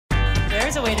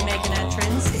there's a way to make an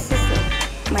entrance. This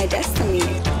is my destiny.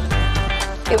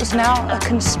 It was now a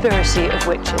conspiracy of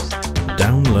witches.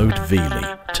 Download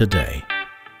Veely today.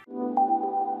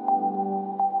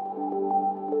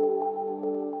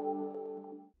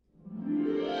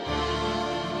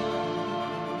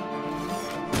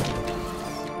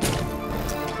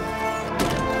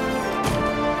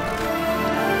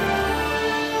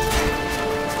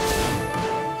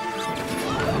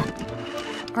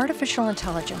 Artificial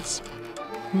intelligence,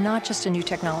 not just a new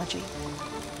technology.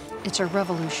 It's a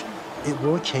revolution. It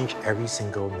will change every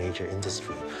single major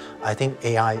industry. I think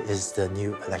AI is the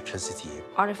new electricity.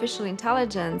 Artificial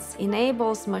intelligence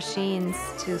enables machines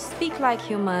to speak like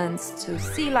humans, to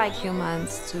see like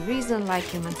humans, to reason like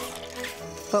humans.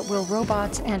 But will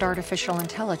robots and artificial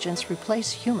intelligence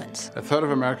replace humans? A third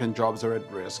of American jobs are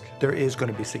at risk. There is going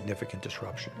to be significant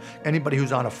disruption. Anybody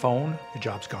who's on a phone, your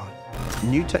job's gone.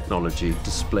 New technology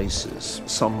displaces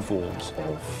some forms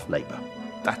of labor.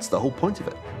 That's the whole point of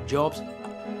it. Jobs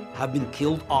have been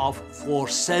killed off for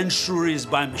centuries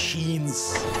by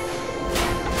machines.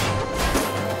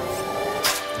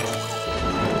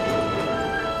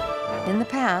 In the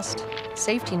past,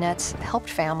 safety nets helped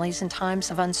families in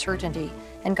times of uncertainty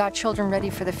and got children ready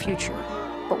for the future.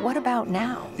 But what about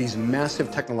now? These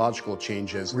massive technological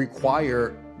changes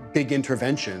require big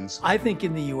interventions. I think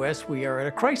in the U.S. we are at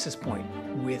a crisis point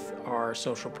with our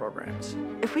social programs.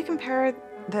 If we compare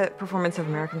the performance of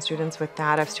American students with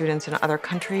that of students in other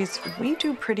countries, we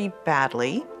do pretty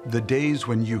badly. The days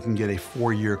when you can get a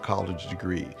 4-year college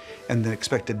degree and then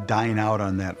expect to dine out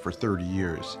on that for 30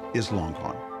 years is long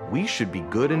gone. We should be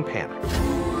good in panic.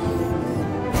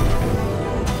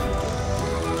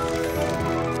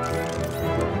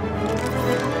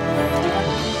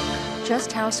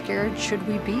 Just how scared should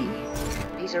we be?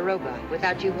 He's a robot.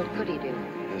 Without you, what could he do?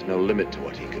 There's no limit to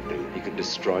what he could do. He could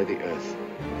destroy the Earth.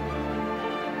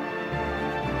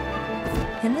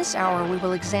 In this hour, we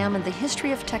will examine the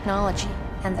history of technology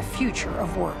and the future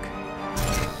of work.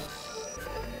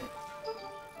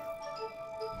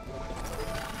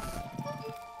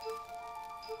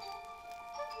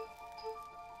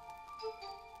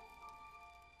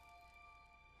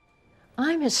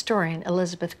 I'm historian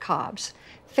Elizabeth Cobbs.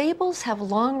 Fables have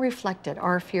long reflected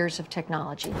our fears of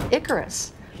technology.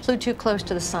 Icarus flew too close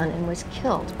to the sun and was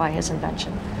killed by his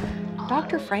invention.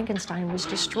 Dr. Frankenstein was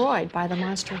destroyed by the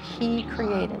monster he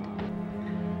created.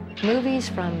 Movies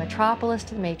from Metropolis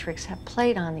to The Matrix have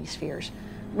played on these fears,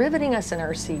 riveting us in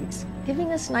our seats,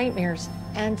 giving us nightmares,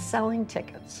 and selling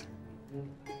tickets.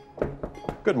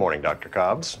 Good morning, Dr.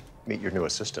 Cobbs. Meet your new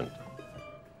assistant.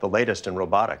 The latest in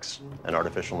robotics and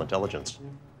artificial intelligence.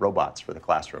 Robots for the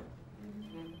classroom.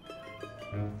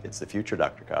 It's the future,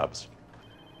 Dr. Cobbs.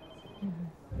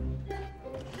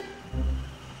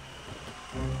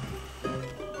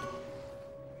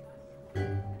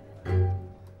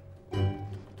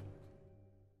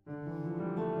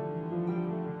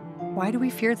 Why do we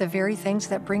fear the very things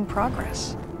that bring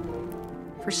progress?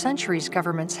 For centuries,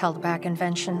 governments held back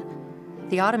invention.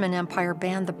 The Ottoman Empire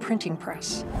banned the printing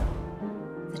press.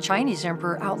 The Chinese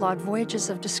emperor outlawed voyages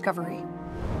of discovery.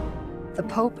 The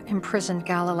Pope imprisoned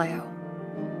Galileo.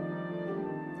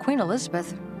 Queen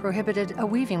Elizabeth prohibited a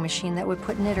weaving machine that would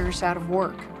put knitters out of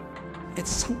work.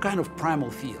 It's some kind of primal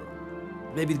fear.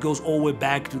 Maybe it goes all the way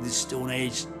back to the Stone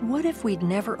Age. What if we'd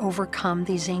never overcome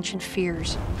these ancient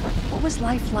fears? What was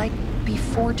life like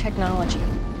before technology?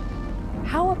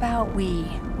 How about we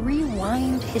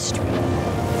rewind history?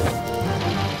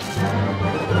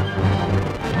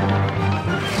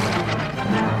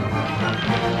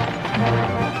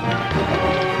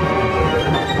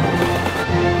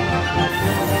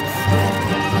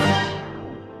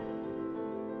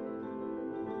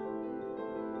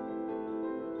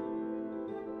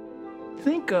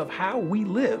 Think of how we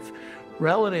live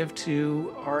relative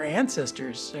to our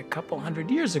ancestors a couple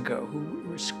hundred years ago who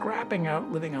were scrapping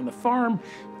out, living on the farm,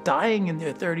 dying in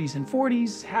their 30s and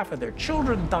 40s, half of their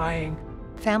children dying.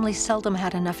 Families seldom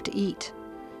had enough to eat.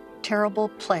 Terrible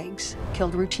plagues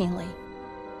killed routinely.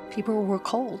 People were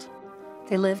cold.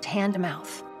 They lived hand to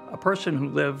mouth. A person who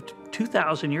lived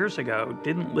 2,000 years ago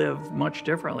didn't live much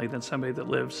differently than somebody that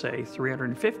lived, say,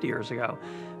 350 years ago.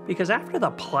 Because after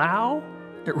the plow,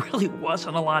 there really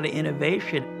wasn't a lot of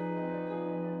innovation.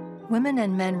 Women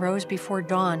and men rose before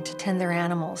dawn to tend their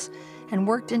animals and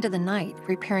worked into the night,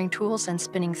 repairing tools and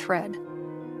spinning thread.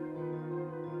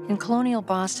 In colonial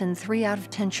Boston, 3 out of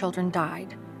 10 children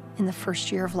died in the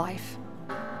first year of life.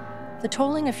 The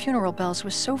tolling of funeral bells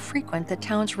was so frequent that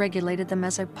towns regulated them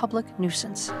as a public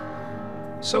nuisance.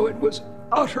 So it was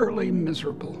utterly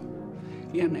miserable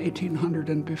in 1800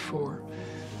 and before.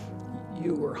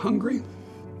 You were hungry,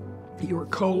 You were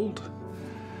cold.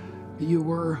 You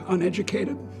were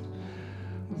uneducated.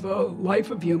 The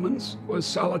life of humans was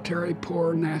solitary,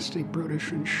 poor, nasty,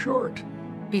 brutish, and short.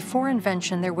 Before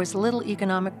invention, there was little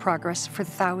economic progress for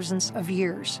thousands of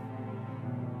years.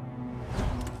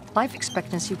 Life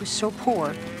expectancy was so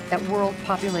poor that world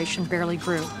population barely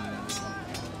grew.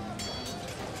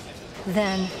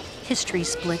 Then, history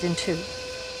split in two.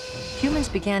 Humans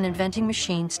began inventing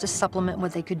machines to supplement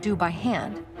what they could do by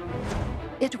hand.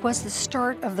 It was the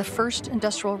start of the first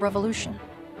industrial revolution,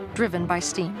 driven by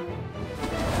steam.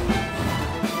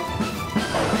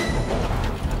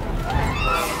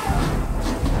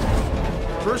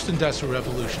 First industrial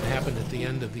revolution happened at the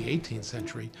end of the 18th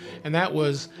century, and that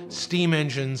was steam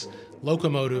engines,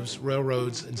 locomotives,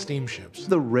 railroads, and steamships.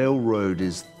 The railroad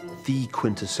is the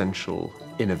quintessential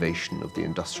innovation of the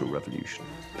Industrial Revolution,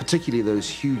 particularly those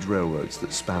huge railroads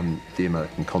that span the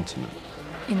American continent.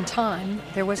 In time,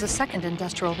 there was a second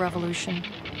industrial revolution,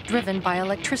 driven by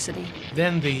electricity.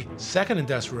 Then the second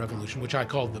industrial revolution, which I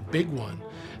call the big one,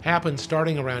 happened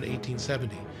starting around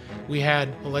 1870. We had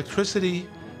electricity,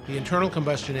 the internal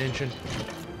combustion engine,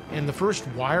 and the first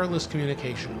wireless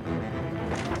communication.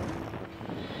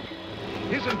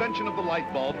 His invention of the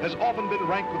light bulb has often been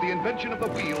ranked with the invention of the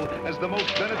wheel as the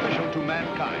most beneficial to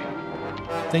mankind.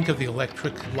 Think of the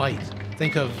electric light.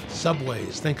 Think of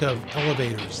subways. Think of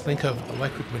elevators. Think of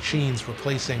electric machines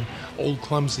replacing old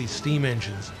clumsy steam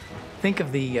engines. Think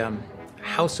of the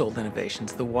household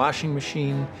innovations, the washing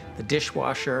machine, the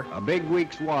dishwasher. A big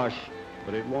week's wash,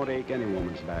 but it won't ache any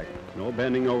woman's back. No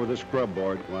bending over the scrub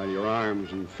board while your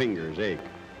arms and fingers ache.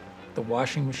 The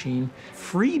washing machine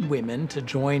freed women to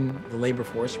join the labor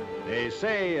force. They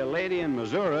say a lady in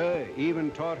Missouri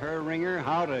even taught her ringer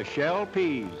how to shell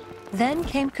peas. Then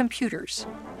came computers.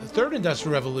 The third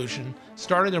industrial revolution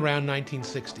started around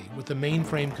 1960 with the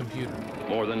mainframe computer.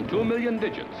 More than 2 million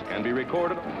digits can be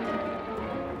recorded.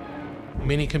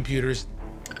 Mini computers,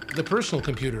 the personal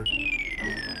computer.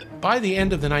 By the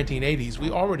end of the 1980s, we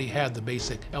already had the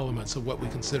basic elements of what we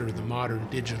consider the modern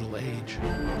digital age.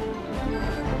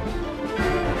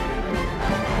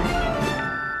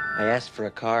 I asked for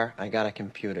a car, I got a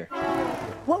computer.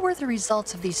 What were the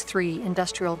results of these three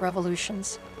industrial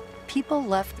revolutions? People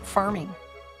left farming,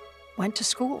 went to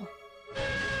school.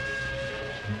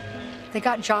 They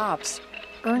got jobs,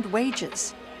 earned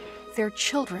wages. Their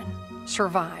children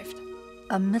survived.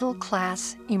 A middle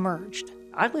class emerged.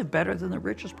 I live better than the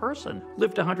richest person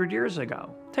lived 100 years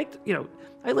ago.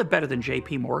 I live better than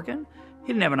J.P. Morgan. He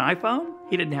didn't have an iPhone.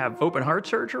 He didn't have open heart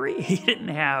surgery. He didn't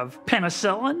have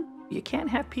penicillin. You can't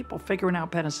have people figuring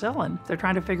out penicillin. They're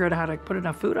trying to figure out how to put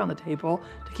enough food on the table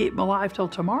to keep them alive till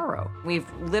tomorrow. We've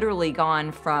literally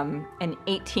gone from an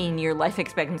 18-year life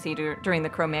expectancy during the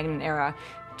Cro-Magnon era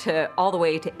to all the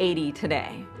way to 80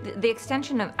 today. The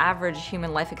extension of average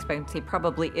human life expectancy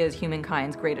probably is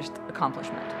humankind's greatest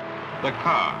accomplishment. The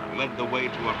car led the way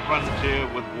to a frontier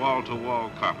with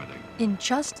wall-to-wall carpeting. In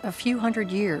just a few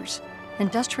hundred years,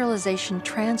 industrialization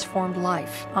transformed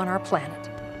life on our planet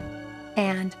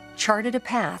and charted a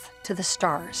path to the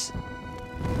stars.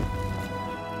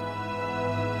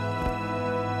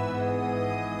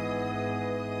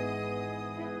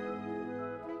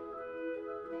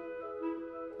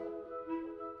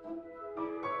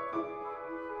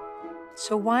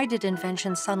 So why did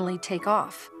invention suddenly take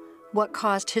off? What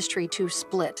caused history to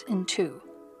split in two?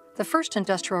 The first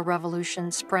industrial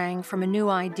revolution sprang from a new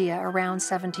idea around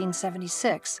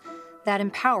 1776 that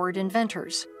empowered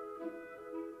inventors.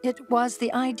 It was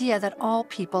the idea that all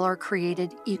people are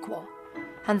created equal,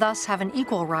 and thus have an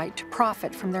equal right to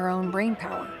profit from their own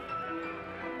brainpower.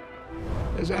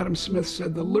 As Adam Smith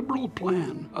said, the liberal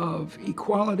plan of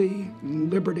equality,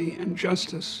 liberty, and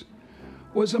justice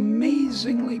was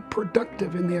amazingly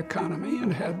productive in the economy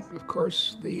and had, of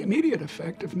course, the immediate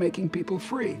effect of making people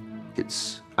free.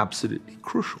 It's absolutely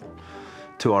crucial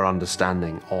to our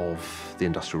understanding of the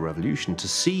Industrial Revolution to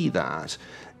see that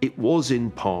it was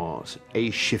in part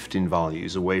a shift in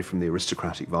values away from the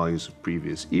aristocratic values of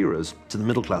previous eras to the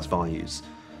middle-class values,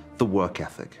 the work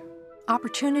ethic.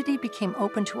 Opportunity became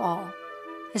open to all,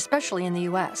 especially in the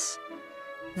U.S.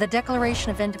 The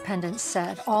Declaration of Independence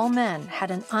said all men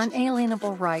had an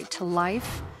unalienable right to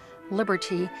life,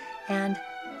 liberty, and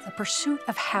the pursuit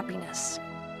of happiness.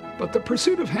 But the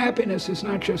pursuit of happiness is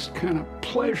not just kind of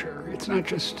pleasure. It's not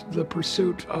just the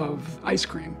pursuit of ice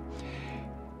cream.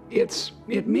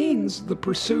 It means the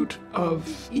pursuit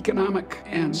of economic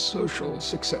and social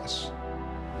success.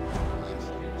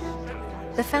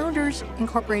 The founders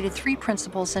incorporated three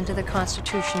principles into the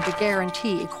Constitution to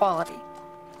guarantee equality: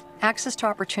 access to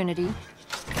opportunity,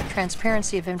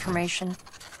 transparency of information,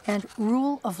 and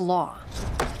rule of law.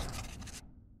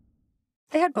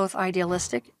 They had both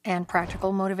idealistic and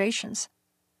practical motivations.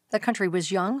 The country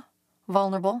was young,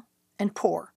 vulnerable, and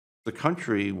poor. The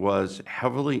country was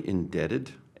heavily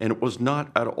indebted, and it was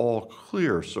not at all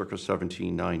clear circa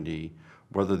 1790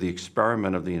 whether the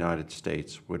experiment of the United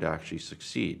States would actually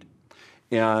succeed.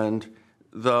 And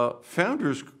the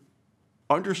founders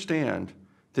understand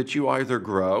that you either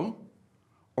grow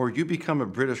or you become a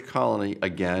British colony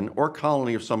again or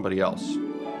colony of somebody else.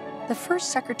 The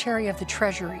first Secretary of the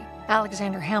Treasury,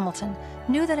 Alexander Hamilton,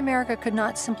 knew that America could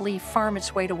not simply farm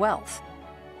its way to wealth.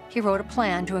 He wrote a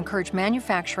plan to encourage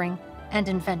manufacturing and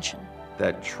invention.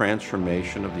 That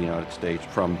transformation of the United States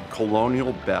from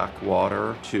colonial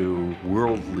backwater to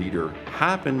world leader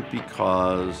happened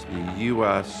because the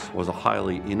U.S. was a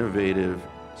highly innovative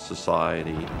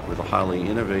society with a highly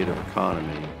innovative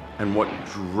economy. And what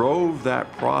drove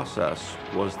that process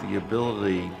was the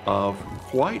ability of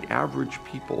quite average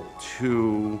people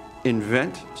to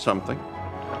invent something.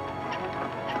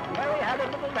 Mary had a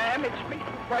little lamb, its meat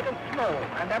was white as snow,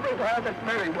 and everywhere that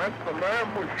Mary went, the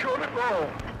lamb was sure to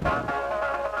go.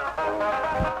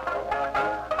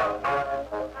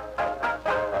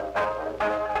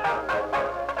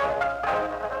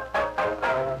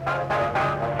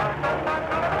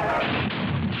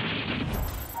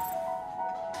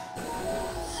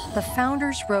 The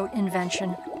founders wrote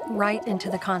invention right into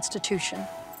the Constitution.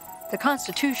 The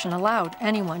Constitution allowed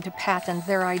anyone to patent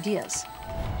their ideas.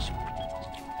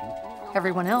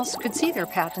 Everyone else could see their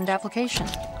patent application.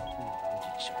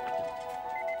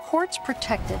 Courts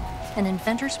protected an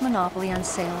inventor's monopoly on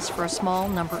sales for a small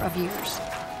number of years.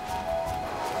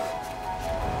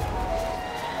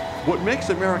 What makes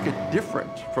America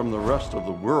different from the rest of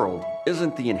the world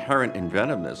isn't the inherent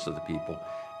inventiveness of the people.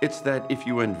 It's that if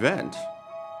you invent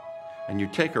and you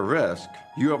take a risk,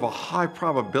 you have a high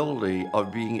probability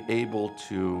of being able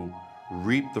to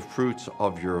reap the fruits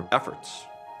of your efforts.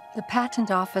 The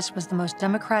Patent Office was the most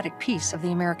democratic piece of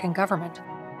the American government.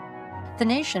 The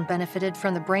nation benefited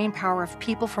from the brainpower of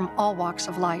people from all walks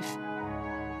of life.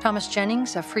 Thomas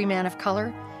Jennings, a free man of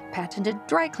color, patented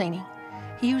dry cleaning.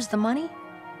 He used the money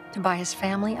to buy his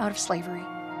family out of slavery.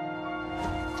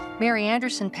 Mary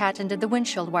Anderson patented the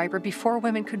windshield wiper before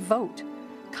women could vote.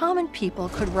 Common people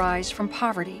could rise from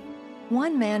poverty.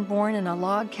 One man born in a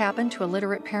log cabin to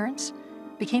illiterate parents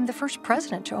became the first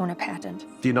president to own a patent.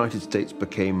 The United States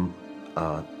became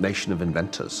a nation of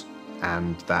inventors,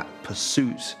 and that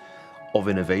pursuit of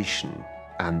innovation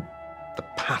and the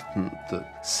patent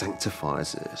that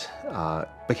sanctifies it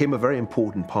became a very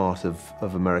important part of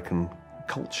American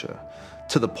culture,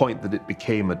 to the point that it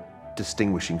became a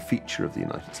distinguishing feature of the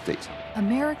United States.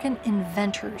 American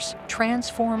inventors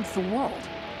transformed the world.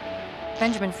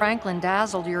 Benjamin Franklin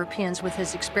dazzled Europeans with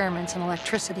his experiments in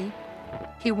electricity.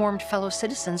 He warmed fellow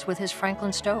citizens with his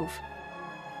Franklin stove.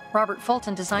 Robert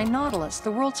Fulton designed Nautilus,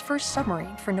 the world's first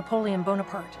submarine for Napoleon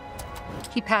Bonaparte.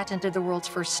 He patented the world's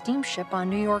first steamship on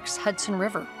New York's Hudson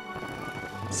River.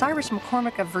 Cyrus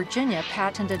McCormick of Virginia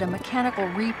patented a mechanical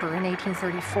reaper in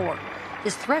 1834.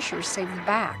 His threshers saved the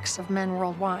backs of men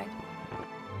worldwide.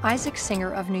 Isaac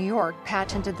Singer of New York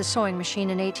patented the sewing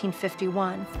machine in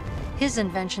 1851. His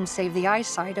invention saved the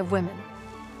eyesight of women.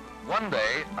 One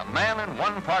day, a man in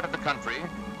one part of the country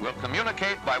will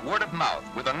communicate by word of mouth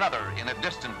with another in a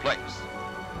distant place.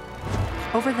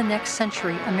 Over the next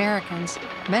century, Americans,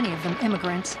 many of them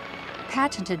immigrants,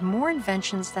 patented more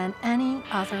inventions than any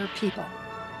other people.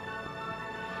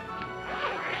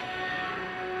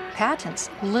 Patents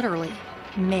literally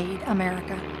made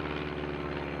America.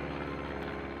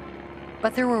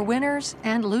 But there were winners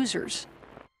and losers.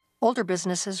 Older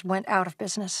businesses went out of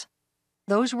business.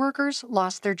 Those workers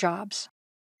lost their jobs.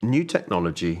 New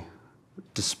technology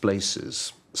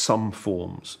displaces some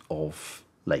forms of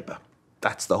labor.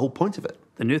 That's the whole point of it.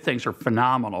 The new things are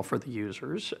phenomenal for the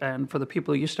users, and for the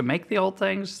people who used to make the old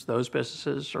things, those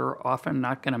businesses are often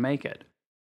not going to make it.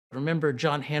 Remember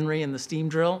John Henry and the steam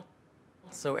drill?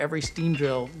 So every steam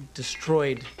drill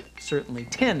destroyed certainly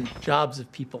 10 jobs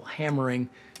of people hammering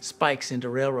spikes into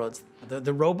railroads.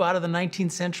 The robot of the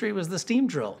 19th century was the steam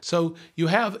drill. So you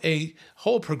have a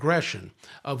whole progression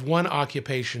of one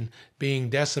occupation being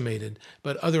decimated,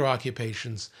 but other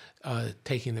occupations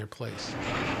taking their place.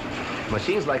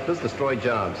 Machines like this destroy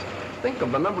jobs. Think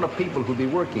of the number of people who'd be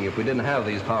working if we didn't have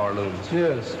these power looms.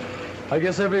 Yes. I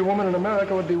guess every woman in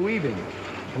America would be weaving,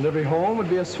 and every home would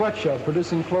be a sweatshop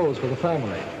producing clothes for the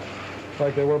family,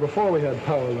 like they were before we had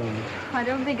power looms. I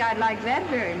don't think I'd like that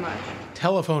very much.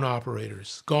 Telephone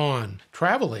operators, gone.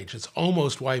 Travel agents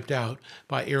almost wiped out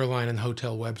by airline and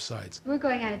hotel websites. We're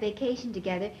going on a vacation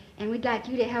together, and we'd like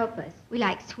you to help us. We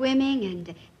like swimming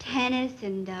and tennis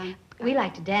and... We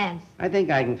like to dance. I think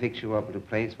I can fix you up at a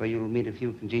place where you'll meet a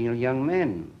few congenial young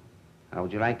men. How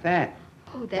would you like that?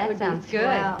 Oh, that sounds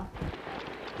good.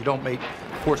 You don't make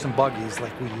horse and buggies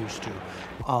like we used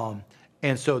to.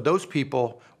 And so those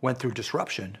people went through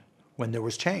disruption when there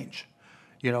was change.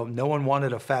 You know, no one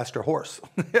wanted a faster horse.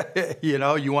 You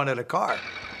know, you wanted a car.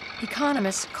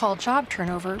 Economists call job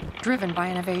turnover, driven by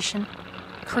innovation,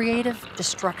 creative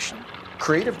destruction.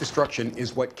 Creative destruction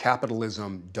is what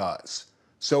capitalism does.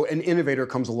 So an innovator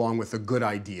comes along with a good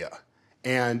idea,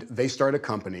 and they start a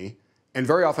company, and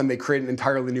very often they create an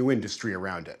entirely new industry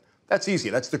around it. That's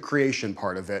easy. That's the creation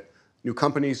part of it. New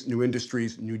companies, new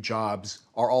industries, new jobs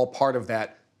are all part of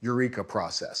that eureka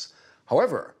process.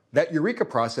 However, that eureka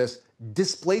process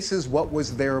displaces what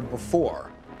was there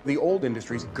before. The old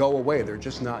industries go away. They're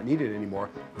just not needed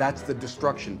anymore. That's the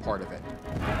destruction part of it.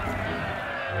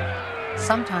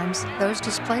 Sometimes those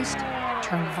displaced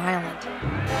turn violent.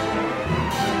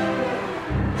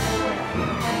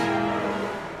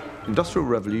 Industrial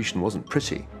Revolution wasn't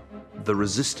pretty. The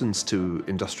resistance to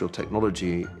industrial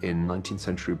technology in 19th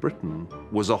century Britain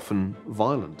was often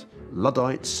violent.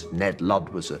 Luddites, Ned Ludd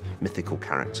was a mythical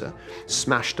character,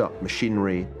 smashed up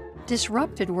machinery.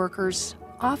 Disrupted workers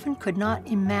often could not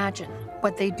imagine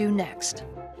what they'd do next.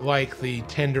 Like the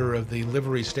tender of the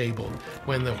livery stable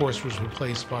when the horse was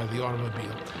replaced by the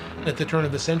automobile. At the turn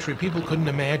of the century, people couldn't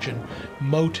imagine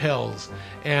motels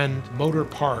and motor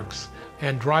parks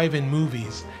and drive-in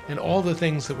movies and all the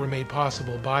things that were made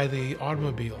possible by the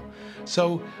automobile.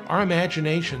 So our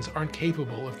imaginations aren't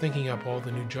capable of thinking up all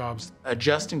the new jobs.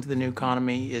 Adjusting to the new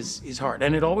economy is hard,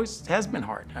 and it always has been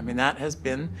hard. I mean, that has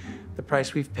been the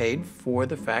price we've paid for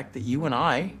the fact that you and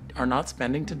I are not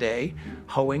spending today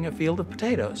hoeing a field of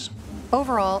potatoes.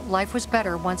 Overall, life was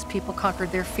better once people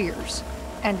conquered their fears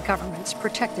and governments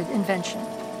protected invention.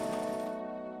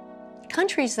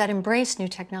 Countries that embraced new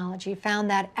technology found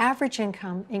that average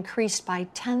income increased by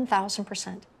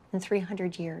 10,000% in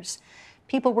 300 years.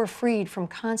 People were freed from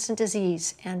constant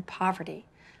disease and poverty.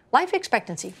 Life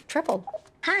expectancy tripled.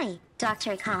 Hi,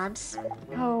 Dr. Cobbs.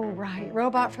 Oh, right.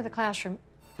 Robot for the classroom.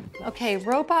 Okay,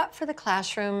 robot for the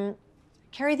classroom.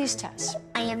 Carry these tests.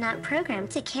 I am not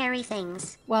programmed to carry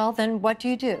things. Well, then what do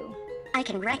you do? I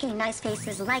can recognize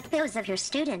faces like those of your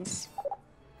students.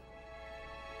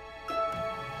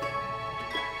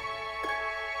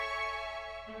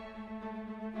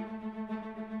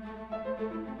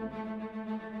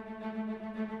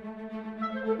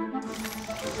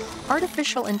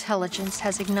 Artificial intelligence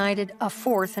has ignited a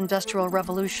fourth industrial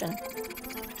revolution.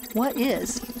 What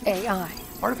is AI?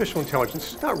 Artificial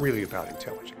intelligence is not really about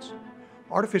intelligence.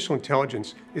 Artificial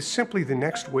intelligence is simply the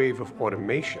next wave of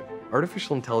automation.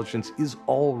 Artificial intelligence is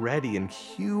already in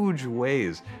huge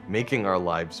ways making our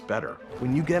lives better.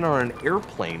 When you get on an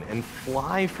airplane and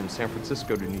fly from San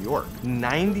Francisco to New York,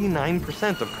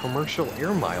 99% of commercial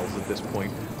air miles at this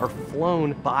point are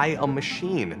flown by a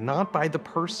machine, not by the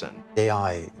person.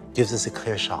 AI gives us a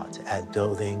clear shot at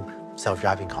building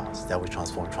self-driving cars that will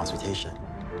transform transportation.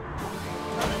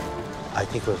 I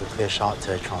think we have a clear shot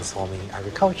to transforming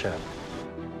agriculture.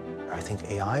 I think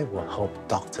AI will help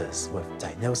doctors with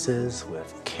diagnosis,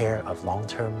 with care of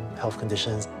long-term health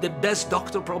conditions. The best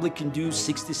doctor probably can do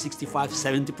 60, 65,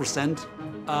 70%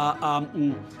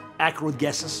 accurate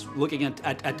guesses looking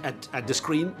at the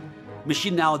screen.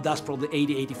 Machine now does probably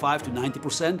 80, 85 to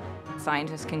 90%.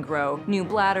 Scientists can grow new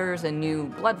bladders and new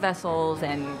blood vessels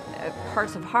and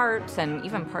parts of hearts and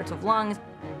even parts of lungs.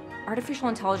 Artificial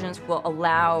intelligence will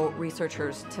allow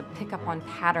researchers to pick up on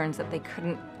patterns that they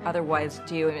couldn't otherwise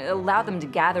do. It'll allow them to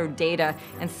gather data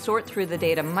and sort through the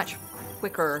data much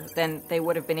quicker than they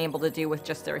would have been able to do with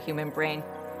just their human brain.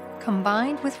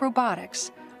 Combined with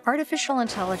robotics, artificial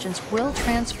intelligence will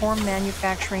transform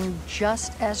manufacturing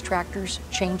just as tractors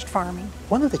changed farming.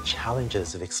 One of the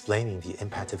challenges of explaining the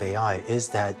impact of AI is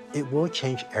that it will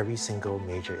change every single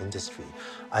major industry.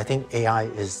 I think AI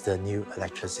is the new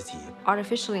electricity.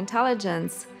 Artificial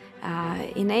intelligence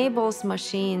enables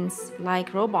machines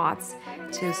like robots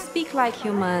to speak like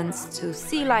humans, to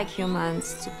see like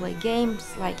humans, to play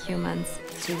games like humans,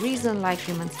 to reason like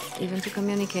humans, even to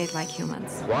communicate like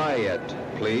humans. Quiet,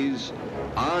 please.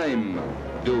 I'm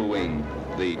doing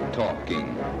the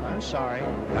talking. I'm sorry.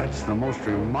 That's the most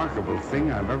remarkable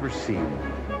thing I've ever seen.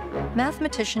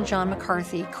 Mathematician John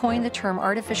McCarthy coined the term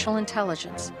artificial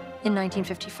intelligence in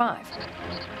 1955.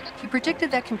 He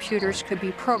predicted that computers could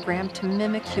be programmed to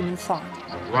mimic human thought.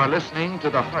 You are listening to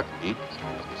the heartbeat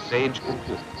of the sage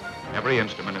cuckoo. Every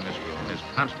instrument in this room is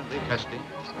constantly testing,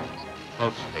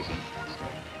 pulse-taking,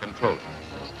 controlling.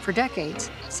 For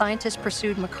decades, scientists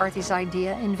pursued McCarthy's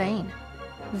idea in vain.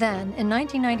 Then, in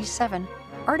 1997,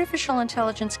 artificial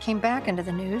intelligence came back into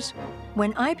the news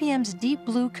when IBM's Deep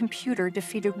Blue computer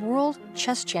defeated world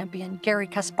chess champion Garry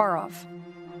Kasparov.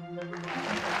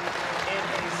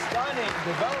 Stunning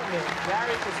development.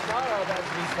 Garry Kasparov has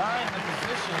resigned the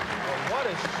position. Oh, what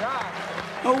a shock.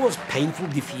 It was painful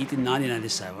defeat in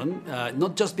 1997,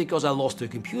 not just because I lost to a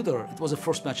computer. It was the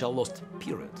first match I lost,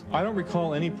 period. I don't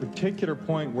recall any particular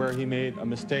point where he made a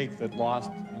mistake that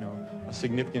lost, a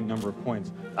significant number of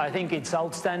points. I think it's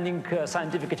outstanding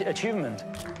scientific achievement.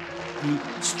 The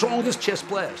strongest chess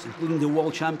players, including the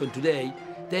world champion today,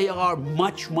 they are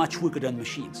much, much weaker than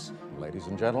machines. Ladies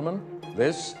and gentlemen,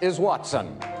 this is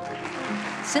Watson.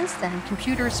 Since then,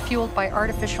 computers fueled by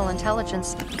artificial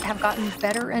intelligence have gotten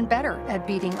better and better at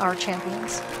beating our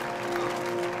champions.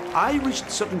 I reached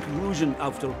a certain conclusion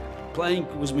after playing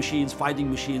with machines, fighting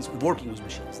machines, working with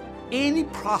machines. Any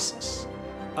process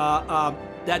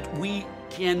that we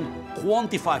can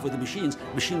quantify for the machines,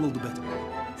 machine will do better.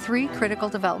 3 critical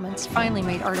developments finally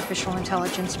made artificial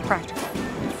intelligence practical.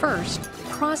 First,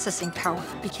 processing power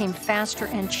became faster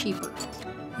and cheaper.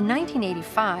 In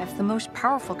 1985, the most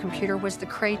powerful computer was the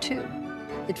Cray 2.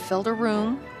 It filled a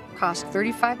room, cost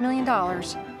 $35 million,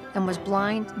 and was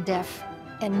blind, deaf,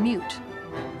 and mute.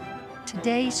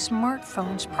 Today,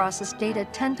 smartphones process data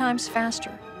 10 times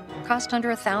faster, cost under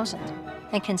 $1,000,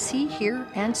 and can see, hear,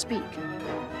 and speak.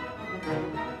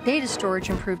 Data storage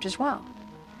improved as well.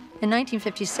 In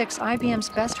 1956, IBM's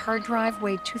best hard drive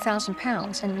weighed 2,000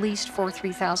 pounds and leased for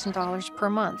 $3,000 per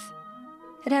month.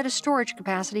 It had a storage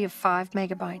capacity of 5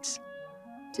 megabytes.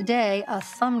 Today, a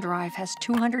thumb drive has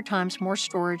 200 times more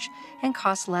storage and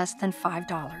costs less than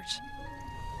 $5.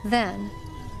 Then,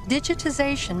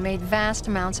 digitization made vast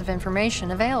amounts of information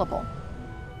available.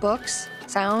 Books,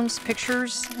 sounds,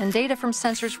 pictures, and data from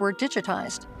sensors were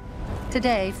digitized.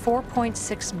 Today,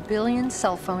 4.6 billion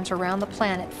cell phones around the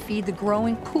planet feed the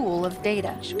growing pool of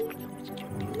data.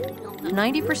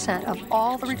 90% of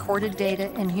all the recorded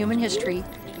data in human history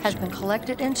has been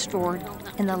collected and stored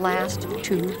in the last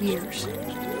 2 years.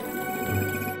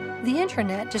 The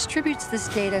internet distributes this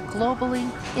data globally,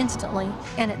 instantly,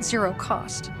 and at zero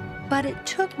cost. But it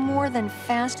took more than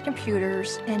fast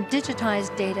computers and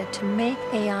digitized data to make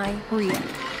AI real.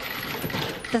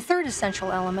 The third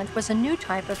essential element was a new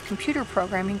type of computer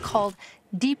programming called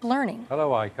deep learning. Hello,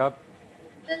 iCub.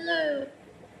 Hello.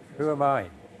 Who am I?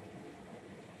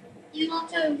 You are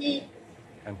Tony.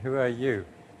 And who are you?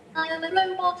 I am a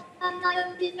robot, and I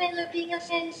am developing a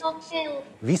sense of self.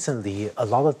 Recently, a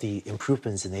lot of the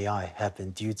improvements in AI have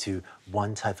been due to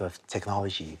one type of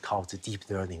technology called deep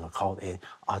learning, or called an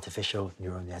artificial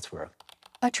neural network.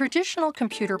 A traditional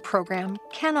computer program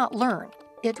cannot learn.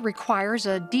 It requires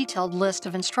a detailed list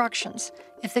of instructions.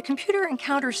 If the computer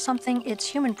encounters something its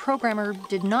human programmer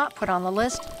did not put on the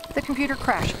list, the computer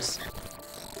crashes.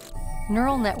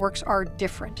 Neural networks are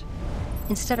different.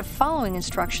 Instead of following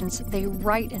instructions, they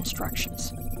write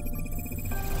instructions.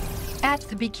 At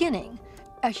the beginning,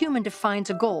 a human defines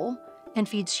a goal and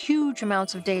feeds huge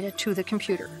amounts of data to the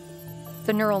computer.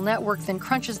 The neural network then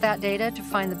crunches that data to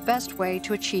find the best way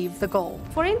to achieve the goal.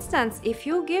 For instance, if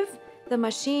you give the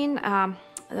machine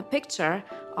the picture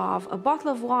of a bottle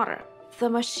of water, the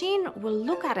machine will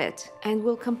look at it and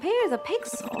will compare the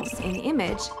pixels in the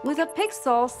image with the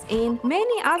pixels in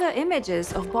many other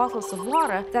images of bottles of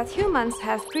water that humans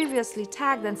have previously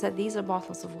tagged and said these are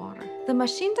bottles of water. The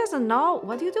machine doesn't know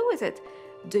what do you do with it.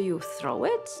 Do you throw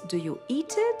it? Do you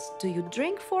eat it? Do you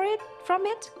drink from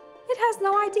it? It has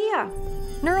no idea.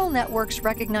 Neural networks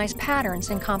recognize patterns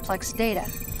in complex data,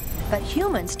 but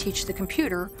humans teach the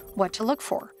computer what to look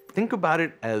for. Think about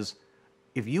it as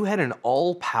if you had an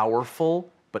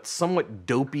all-powerful but somewhat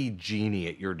dopey genie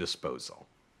at your disposal,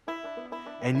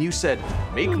 and you said,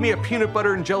 make me a peanut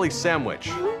butter and jelly sandwich.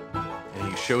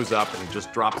 And he shows up and he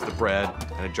just drops the bread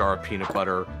and a jar of peanut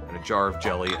butter and a jar of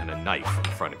jelly and a knife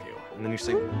in front of you. And then you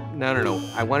say,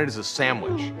 no, I want it as a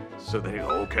sandwich. So then he's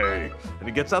okay. And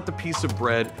he gets out the piece of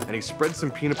bread and he spreads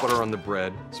some peanut butter on the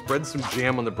bread, spreads some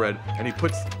jam on the bread, and he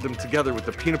puts them together with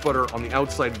the peanut butter on the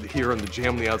outside here and the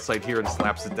jam on the outside here and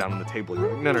slaps it down on the table.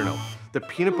 You're like, no. The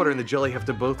peanut butter and the jelly have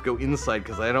to both go inside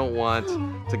because I don't want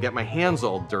to get my hands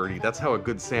all dirty. That's how a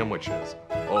good sandwich is.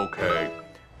 Okay.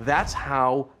 That's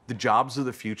how the jobs of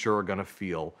the future are going to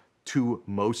feel to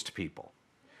most people.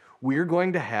 We're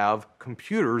going to have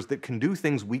computers that can do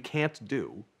things we can't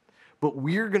do, but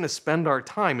we're going to spend our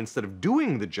time, instead of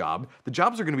doing the jobs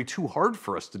are going to be too hard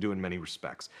for us to do in many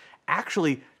respects,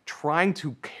 actually trying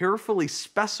to carefully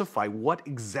specify what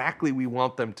exactly we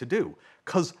want them to do,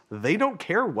 because they don't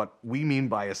care what we mean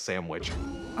by a sandwich.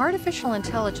 Artificial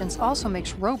intelligence also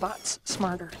makes robots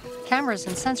smarter. Cameras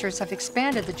and sensors have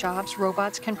expanded the jobs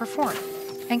robots can perform.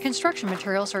 And construction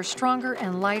materials are stronger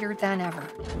and lighter than ever.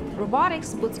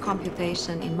 Robotics puts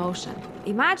computation in motion.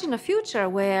 Imagine a future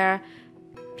where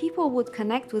people would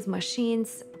connect with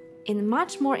machines in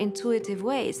much more intuitive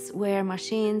ways, where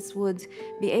machines would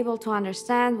be able to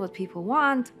understand what people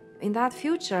want. In that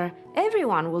future,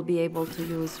 everyone will be able to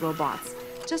use robots,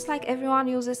 just like everyone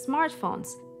uses smartphones.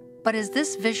 But is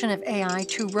this vision of AI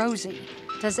too rosy?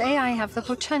 Does AI have the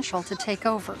potential to take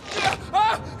over?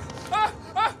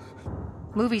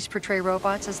 Movies portray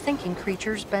robots as thinking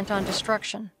creatures bent on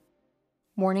destruction.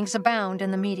 Warnings abound in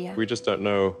the media. We just don't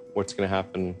know what's going to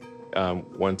happen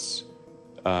once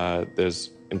there's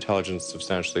intelligence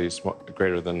substantially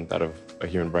greater than that of a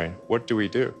human brain. What do we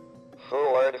do?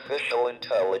 Full artificial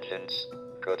intelligence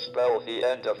could spell the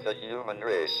end of the human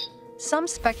race. Some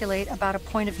speculate about a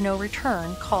point of no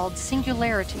return called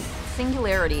singularity.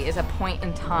 Singularity is a point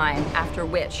in time after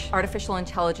which artificial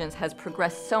intelligence has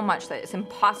progressed so much that it's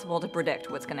impossible to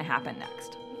predict what's going to happen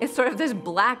next. It's sort of this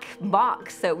black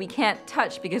box that we can't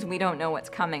touch because we don't know what's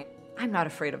coming. I'm not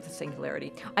afraid of the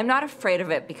singularity. I'm not afraid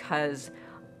of it because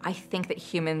I think that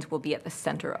humans will be at the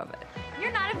center of it.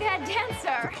 You're not a bad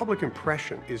dancer. The public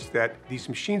impression is that these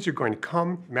machines are going to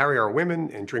come, marry our women,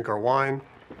 and drink our wine.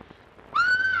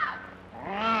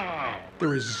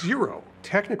 There is zero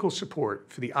technical support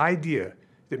for the idea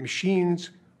that machines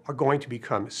are going to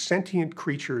become sentient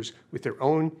creatures with their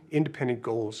own independent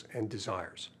goals and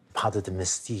desires. Part of the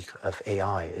mystique of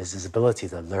AI is its ability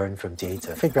to learn from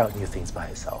data, figure out new things by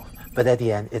itself. But at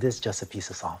the end, it is just a piece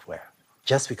of software.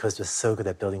 Just because we're so good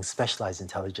at building specialized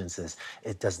intelligences,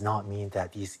 it does not mean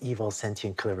that these evil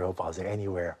sentient killer robots are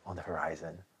anywhere on the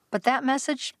horizon. But that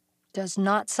message does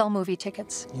not sell movie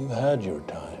tickets. You had your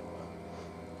time.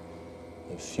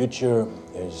 The future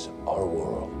is our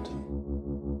world.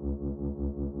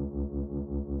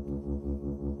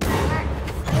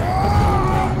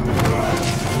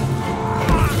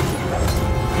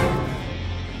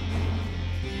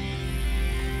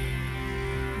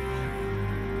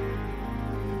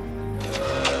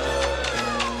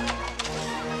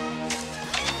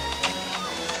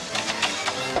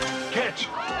 Catch!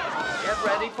 Get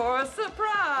ready for a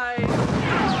surprise!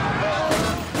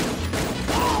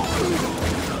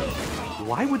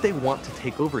 Why would they want to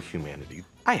take over humanity?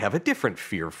 I have a different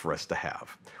fear for us to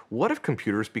have. What if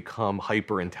computers become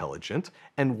hyper-intelligent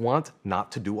and want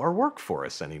not to do our work for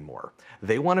us anymore?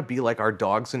 They want to be like our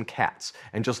dogs and cats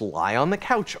and just lie on the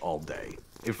couch all day.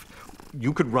 If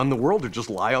you could run the world or just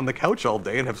lie on the couch all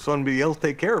day and have somebody else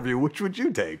take care of you, which would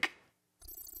you take?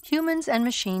 Humans and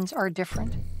machines are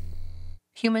different.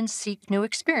 Humans seek new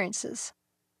experiences.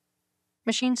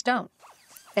 Machines don't.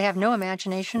 They have no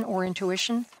imagination or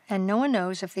intuition, and no one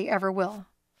knows if they ever will.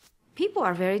 People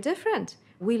are very different.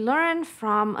 We learn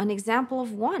from an example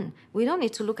of one. We don't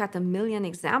need to look at a million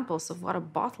examples of what a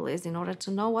bottle is in order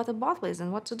to know what a bottle is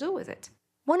and what to do with it.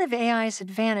 One of AI's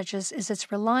advantages is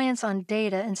its reliance on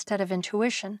data instead of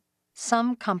intuition.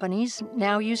 Some companies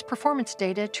now use performance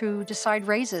data to decide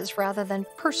raises rather than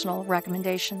personal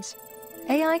recommendations.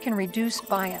 AI can reduce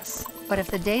bias, but if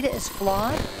the data is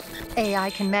flawed, AI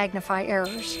can magnify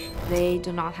errors. They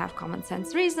do not have common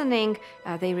sense reasoning.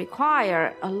 They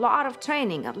require a lot of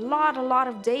training, a lot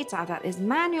of data that is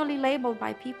manually labeled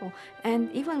by people.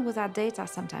 And even with that data,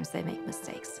 sometimes they make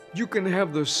mistakes. You can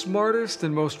have the smartest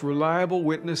and most reliable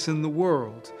witness in the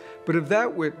world, but if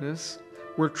that witness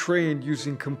were trained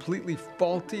using completely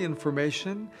faulty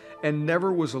information and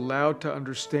never was allowed to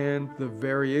understand the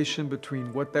variation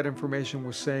between what that information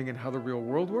was saying and how the real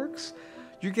world works,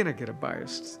 you're gonna get a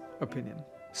biased opinion.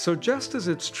 So just as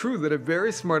it's true that a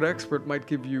very smart expert might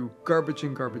give you garbage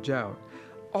in, garbage out,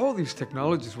 all these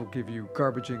technologies will give you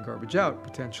garbage in, garbage out,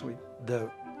 potentially. The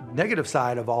negative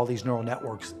side of all these neural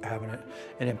networks having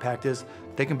an impact is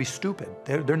they can be stupid.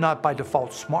 They're not by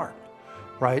default smart,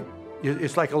 right?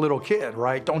 It's like a little kid,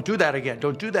 right? Don't do that again,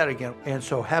 don't do that again. And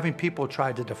so having people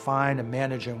try to define and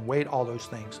manage and weight all those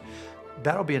things,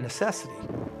 that'll be a necessity.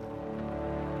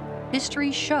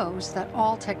 History shows that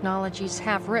all technologies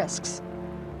have risks.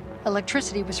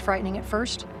 Electricity was frightening at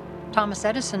first. Thomas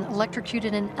Edison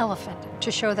electrocuted an elephant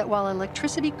to show that while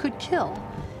electricity could kill,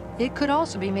 it could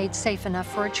also be made safe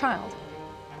enough for a child.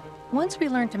 Once we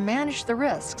learned to manage the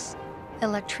risks,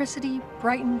 electricity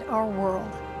brightened our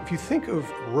world. If you think of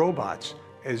robots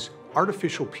as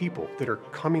artificial people that are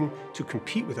coming to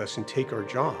compete with us and take our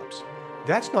jobs,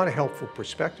 that's not a helpful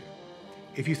perspective.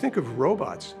 If you think of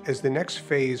robots as the next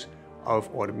phase of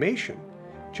automation,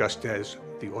 just as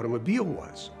the automobile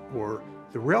was or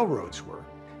the railroads were,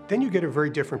 then you get a very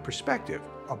different perspective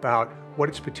about what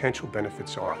its potential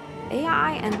benefits are.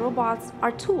 AI and robots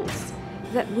are tools.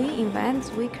 that we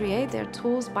invent, we create, they're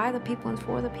tools by the people and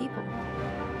for the people.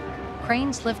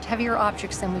 Cranes lift heavier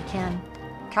objects than we can.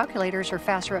 Calculators are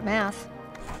faster at math.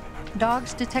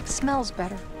 Dogs detect smells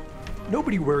better.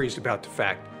 Nobody worries about the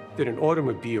fact that an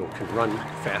automobile can run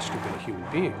faster than a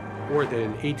human being, or that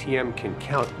an ATM can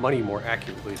count money more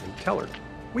accurately than a teller.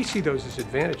 We see those as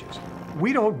advantages.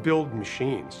 We don't build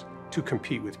machines to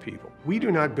compete with people. We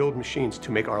do not build machines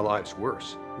to make our lives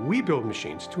worse. We build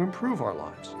machines to improve our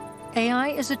lives. AI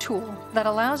is a tool that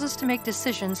allows us to make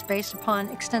decisions based upon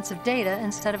extensive data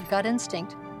instead of gut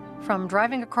instinct. From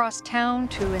driving across town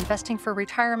to investing for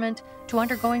retirement to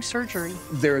undergoing surgery.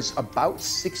 There's about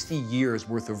 60 years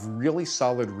worth of really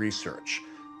solid research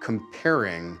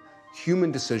comparing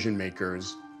human decision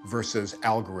makers versus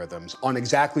algorithms on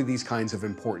exactly these kinds of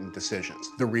important decisions.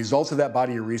 The results of that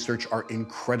body of research are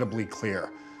incredibly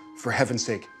clear. For heaven's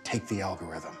sake, take the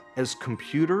algorithm. As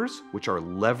computers, which are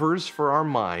levers for our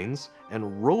minds,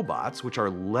 and robots, which are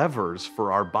levers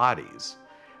for our bodies,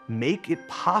 make it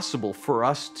possible for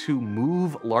us to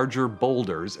move larger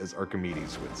boulders, as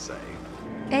Archimedes would say.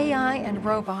 AI and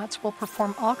robots will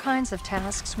perform all kinds of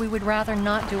tasks we would rather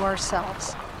not do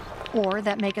ourselves, or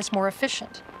that make us more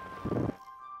efficient.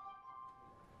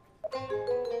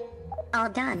 All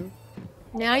done.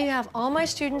 Now you have all my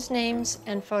students' names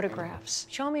and photographs.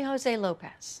 Show me Jose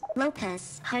Lopez.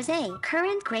 Lopez, Jose,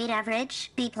 current grade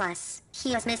average, B+.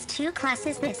 He has missed 2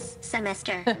 classes this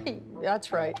semester.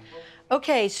 That's right.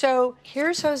 Okay, so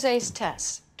here's Jose's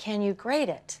test. Can you grade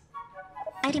it?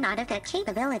 I do not have that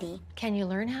capability. Can you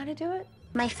learn how to do it?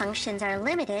 My functions are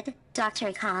limited,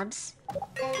 Dr. Cobbs.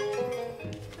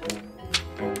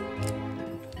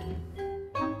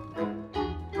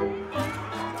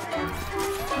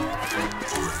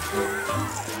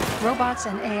 Robots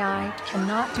and AI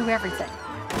cannot do everything.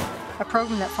 A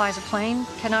program that flies a plane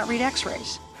cannot read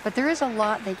X-rays. But there is a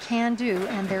lot they can do,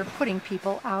 and they're putting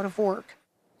people out of work.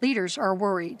 Leaders are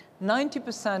worried.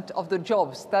 90% of the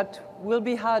jobs that will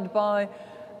be had by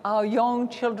our young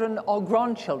children or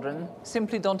grandchildren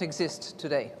simply don't exist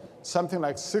today. Something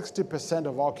like 60%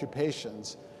 of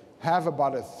occupations have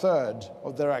about a third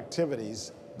of their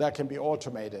activities that can be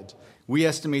automated. We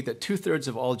estimate that 2/3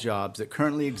 of all jobs that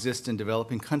currently exist in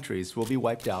developing countries will be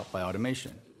wiped out by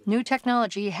automation. New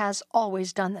technology has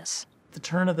always done this. At the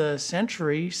turn of the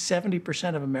century,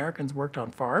 70% of Americans worked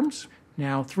on farms.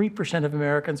 Now 3% of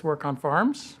Americans work on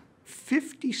farms.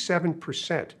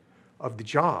 57% of the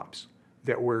jobs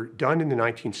that were done in the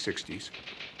 1960s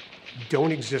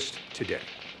don't exist today.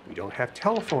 We don't have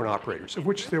telephone operators, of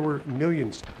which there were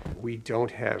millions. We don't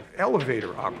have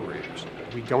elevator operators.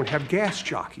 We don't have gas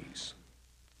jockeys.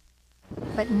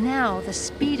 But now the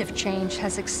speed of change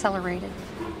has accelerated.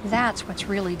 That's what's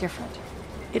really different.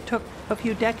 It took a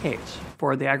few decades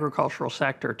for the agricultural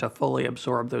sector to fully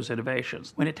absorb those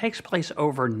innovations. When it takes place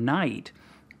overnight,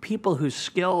 people whose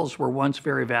skills were once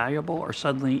very valuable are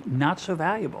suddenly not so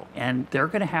valuable, and they're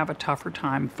going to have a tougher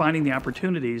time finding the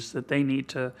opportunities that they need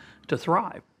to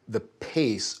thrive. The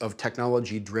pace of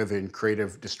technology-driven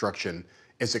creative destruction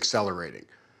is accelerating.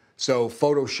 So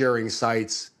photo sharing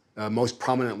sites, most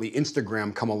prominently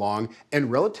Instagram, come along, and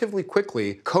relatively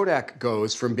quickly, Kodak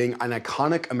goes from being an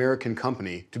iconic American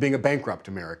company to being a bankrupt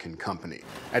American company.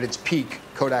 At its peak,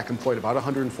 Kodak employed about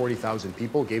 140,000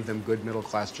 people, gave them good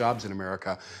middle-class jobs in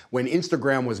America. When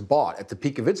Instagram was bought at the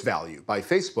peak of its value by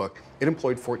Facebook, it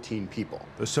employed 14 people.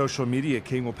 The social media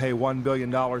king will pay $1 billion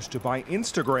to buy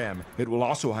Instagram. It will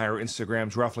also hire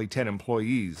Instagram's roughly 10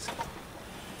 employees.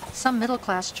 Some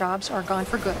middle-class jobs are gone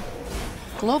for good.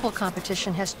 Global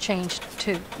competition has changed,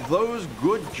 too. Those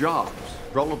good jobs,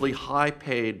 relatively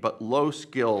high-paid but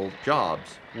low-skilled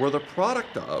jobs, were the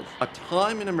product of a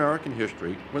time in American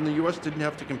history when the U.S. didn't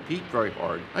have to compete very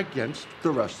hard against the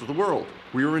rest of the world.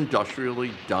 We were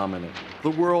industrially dominant.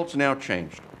 The world's now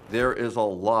changed. There is a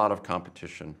lot of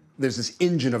competition. There's this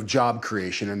engine of job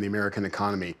creation in the American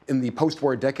economy. In the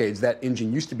post-war decades, that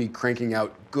engine used to be cranking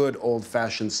out good,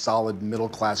 old-fashioned, solid,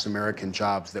 middle-class American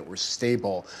jobs that were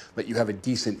stable, let you have a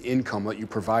decent income, let you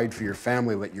provide for your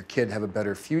family, let your kid have a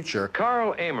better future.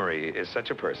 Carl Amory is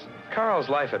such a person. Carl's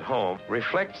life at home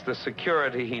reflects the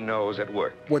security he knows at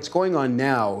work. What's going on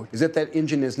now is that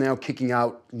engine is now kicking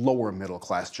out lower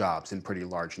middle-class jobs in pretty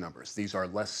large numbers. These are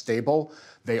less stable,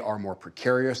 they are more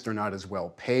precarious, they're not as well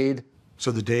paid. So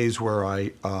the days where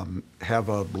I have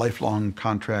a lifelong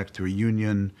contract through a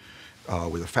union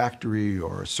with a factory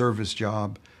or a service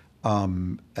job,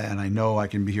 and I know I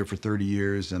can be here for 30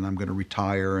 years and I'm going to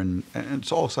retire, and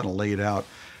it's all sort of laid out,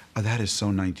 that is so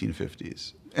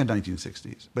 1950s and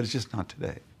 1960s, but it's just not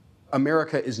today.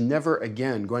 America is never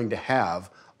again going to have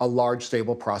a large,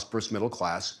 stable, prosperous middle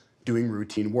class doing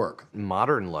routine work.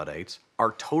 Modern Luddites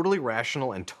are totally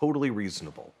rational and totally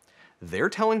reasonable. They're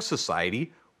telling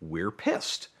society, we're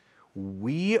pissed.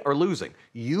 We are losing.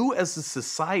 You as a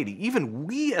society, even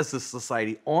we as a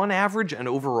society, on average and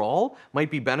overall,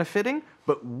 might be benefiting,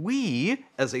 but we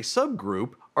as a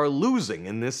subgroup are losing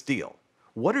in this deal.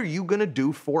 What are you gonna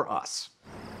do for us?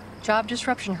 Job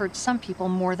disruption hurts some people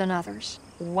more than others.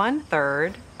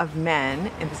 1/3 of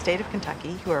men in the state of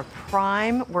Kentucky who are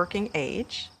prime working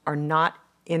age are not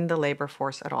in the labor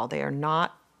force at all. They are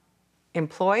not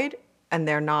employed and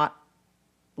they're not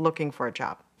looking for a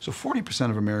job. So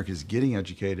 40% of America is getting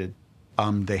educated.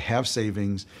 They have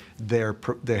savings.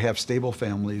 They have stable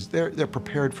families. They're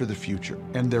prepared for the future,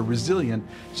 and they're resilient,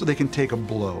 so they can take a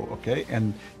blow, okay,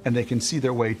 and they can see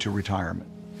their way to retirement.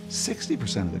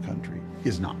 60% of the country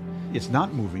is not. It's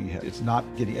not moving ahead. It's not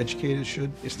getting educated as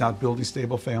should. It's not building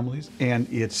stable families, and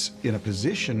it's in a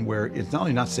position where it's not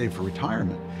only not safe for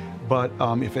retirement, but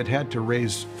if it had to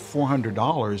raise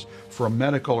 $400 for a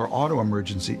medical or auto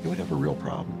emergency, it would have a real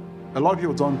problem. A lot of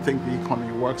people don't think the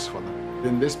economy works for them.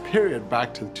 In this period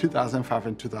back to 2005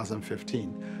 and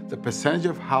 2015, the percentage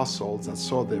of households that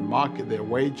saw their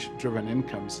wage-driven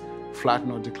incomes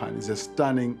flatten or decline is a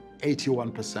stunning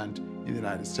 81% in the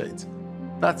United States.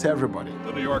 That's everybody.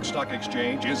 The New York Stock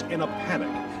Exchange is in a panic.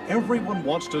 Everyone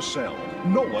wants to sell.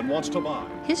 No one wants to buy.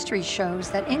 History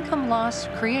shows that income loss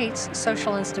creates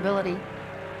social instability.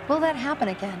 Will that happen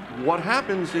again? What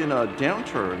happens in a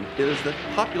downturn is that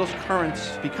populist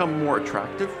currents become more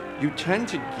attractive. You tend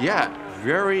to get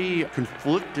very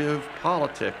conflictive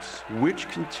politics, which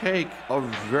can take a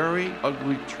very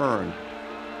ugly turn.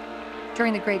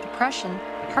 During the Great Depression,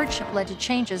 hardship led to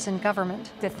changes in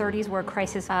government. The 30s were a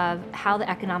crisis of how the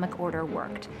economic order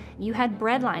worked. You had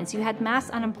breadlines, you had mass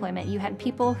unemployment, you had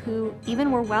people who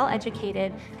even were well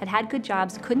educated, had had good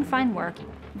jobs, couldn't find work.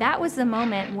 That was the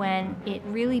moment when it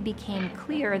really became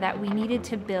clear that we needed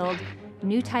to build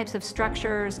new types of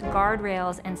structures,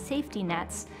 guardrails, and safety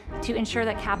nets to ensure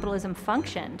that capitalism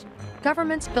functioned.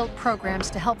 Governments built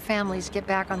programs to help families get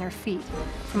back on their feet,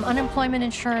 from unemployment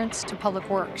insurance to public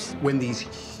works. When these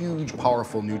huge,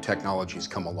 powerful new technologies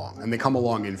come along, and they come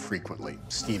along infrequently,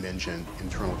 steam engine,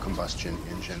 internal combustion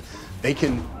engine, they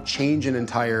can change an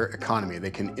entire economy.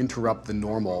 They can interrupt the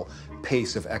normal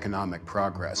pace of economic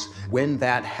progress. When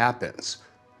that happens,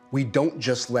 we don't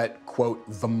just let, quote,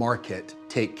 the market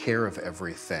take care of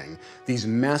everything. These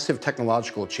massive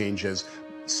technological changes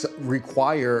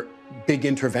require big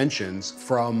interventions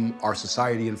from our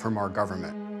society and from our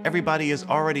government. Everybody is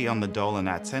already on the dole in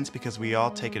that sense because we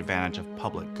all take advantage of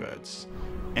public goods.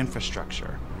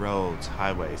 Infrastructure, roads,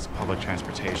 highways, public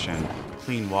transportation,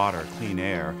 clean water, clean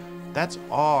air, that's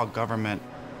all government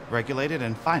regulated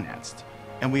and financed,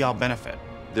 and we all benefit.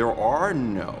 There are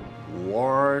no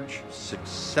large,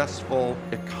 successful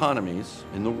economies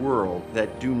in the world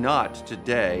that do not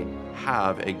today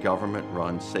have a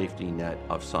government-run safety net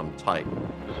of some type.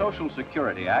 The Social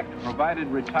Security Act provided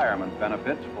retirement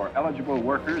benefits for eligible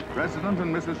workers. President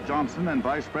and Mrs. Johnson and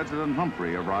Vice President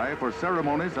Humphrey arrive for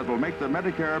ceremonies that will make the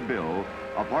Medicare bill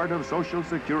a part of Social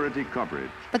Security coverage.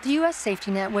 But the U.S.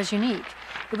 safety net was unique.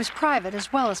 It was private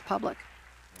as well as public.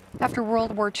 After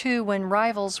World War II, when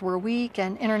rivals were weak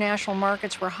and international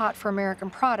markets were hot for American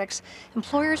products,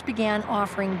 employers began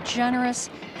offering generous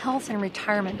health and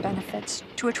retirement benefits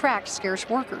to attract scarce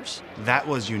workers. That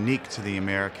was unique to the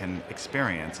American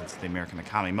experience. It's the American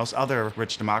economy. Most other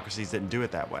rich democracies didn't do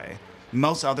it that way.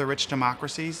 Most other rich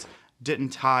democracies didn't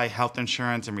tie health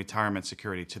insurance and retirement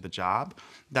security to the job.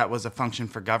 That was a function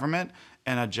for government,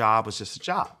 and a job was just a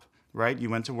job, right? You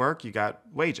went to work, you got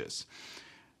wages.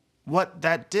 What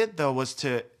that did, though, was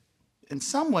to, in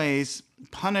some ways,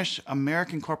 punish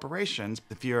American corporations.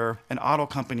 If you're an auto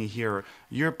company here,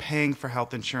 you're paying for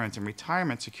health insurance and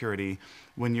retirement security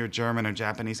when your German or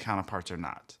Japanese counterparts are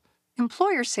not.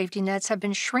 Employer safety nets have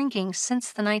been shrinking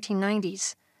since the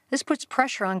 1990s. This puts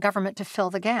pressure on government to fill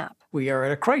the gap. We are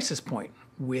at a crisis point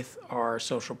with our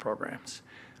social programs.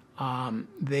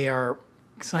 They are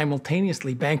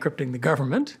simultaneously bankrupting the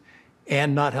government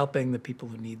and not helping the people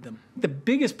who need them. The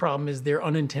biggest problem is their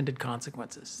unintended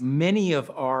consequences. Many of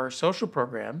our social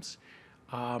programs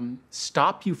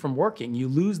stop you from working. You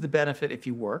lose the benefit if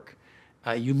you work.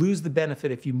 You lose the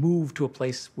benefit if you move to a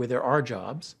place where there are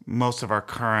jobs. Most of our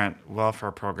current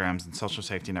welfare programs and social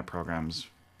safety net programs,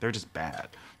 they're just bad.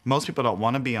 Most people don't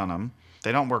want to be on them.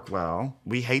 They don't work well.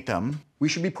 We hate them. We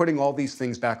should be putting all these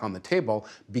things back on the table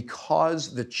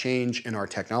because the change in our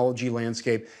technology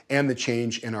landscape and the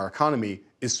change in our economy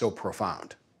is so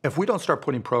profound. If we don't start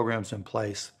putting programs in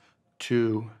place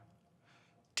to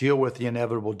deal with the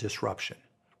inevitable disruption,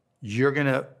 you're going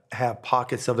to have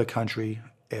pockets of the country,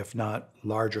 if not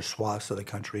larger swaths of the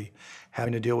country,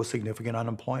 having to deal with significant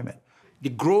unemployment. The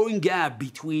growing gap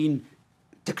between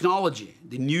technology,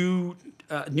 the new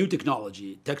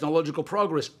technology, technological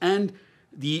progress, and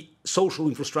the social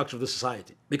infrastructure of the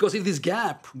society. Because if this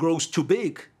gap grows too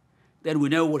big, then we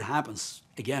know what happens.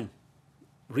 Again,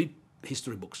 read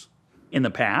history books. In the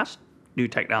past, new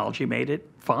technology made it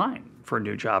fine for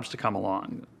new jobs to come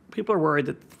along. People are worried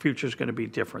that the future is going to be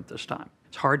different this time.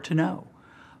 It's hard to know.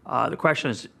 The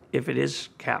question is, if it is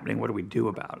happening, what do we do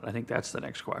about it? I think that's the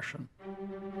next question.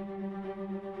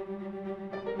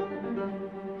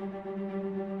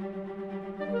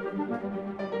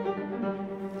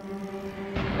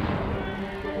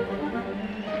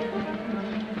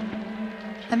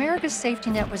 America's safety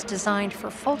net was designed for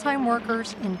full-time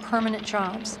workers in permanent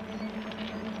jobs.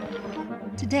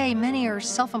 Today, many are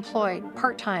self-employed,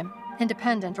 part-time,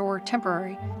 independent, or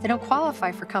temporary. They don't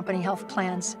qualify for company health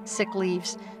plans, sick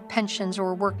leaves, pensions,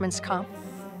 or workman's comp.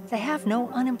 They have no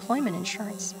unemployment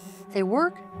insurance. They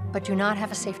work, but do not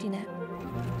have a safety net.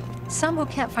 Some who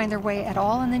can't find their way at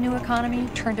all in the new economy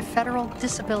turn to federal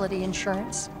disability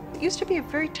insurance. It used to be a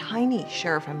very tiny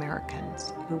share of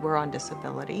Americans who were on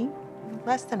disability,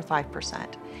 less than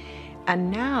 5%. And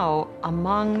now,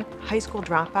 among high school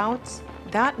dropouts,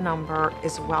 that number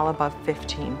is well above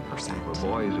 15%. For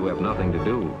boys who have nothing to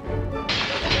do.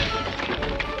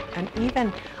 And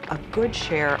even a good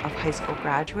share of high school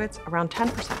graduates, around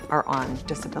 10%, are on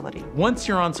disability. Once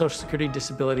you're on Social Security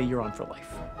disability, you're on for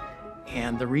life.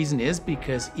 And the reason is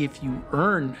because if you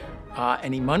earn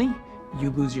any money,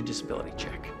 you lose your disability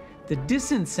check. The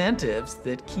disincentives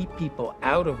that keep people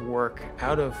out of work,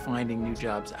 out of finding new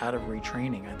jobs, out of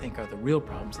retraining, I think are the real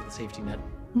problems of the safety net.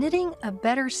 Knitting a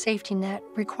better safety net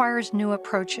requires new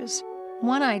approaches.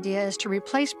 One idea is to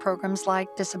replace programs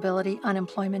like disability,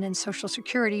 unemployment, and Social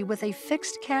Security with a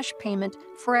fixed cash payment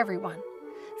for everyone.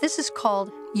 This is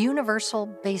called universal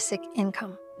basic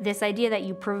income. This idea that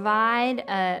you provide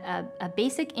a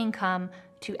basic income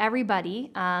to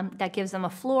everybody that gives them a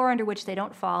floor under which they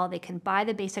don't fall. They can buy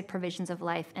the basic provisions of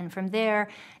life, and from there,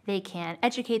 they can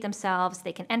educate themselves,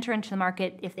 they can enter into the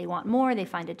market. If they want more, they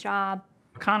find a job.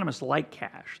 Economists like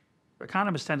cash.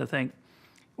 Economists tend to think,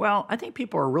 well, I think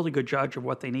people are a really good judge of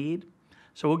what they need,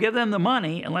 so we'll give them the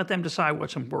money and let them decide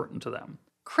what's important to them.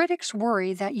 Critics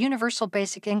worry that universal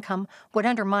basic income would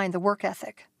undermine the work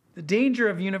ethic. The danger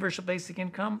of universal basic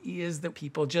income is that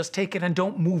people just take it and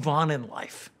don't move on in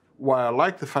life. While I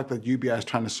like the fact that UBI is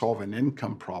trying to solve an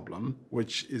income problem,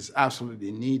 which is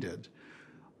absolutely needed,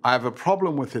 I have a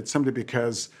problem with it simply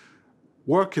because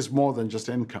work is more than just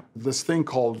income. This thing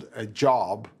called a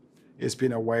job has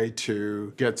been a way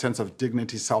to get a sense of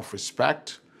dignity,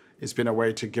 self-respect. It's been a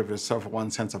way to give yourself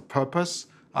one sense of purpose,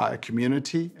 a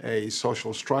community, a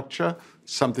social structure,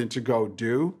 something to go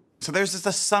do. So there's this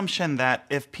assumption that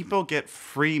if people get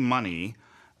free money,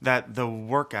 that the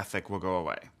work ethic will go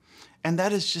away. And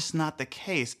that is just not the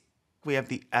case. We have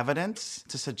the evidence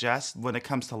to suggest when it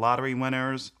comes to lottery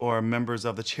winners or members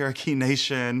of the Cherokee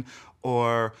Nation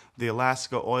or the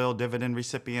Alaska oil dividend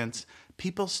recipients,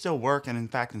 people still work and, in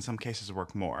fact, in some cases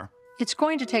work more. It's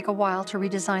going to take a while to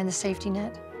redesign the safety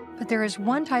net, but there is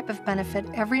one type of benefit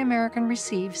every American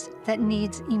receives that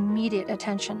needs immediate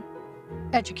attention: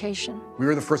 education. We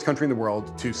were the first country in the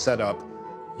world to set up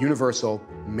universal,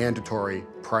 mandatory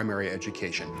primary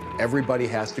education. Everybody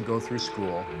has to go through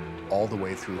school all the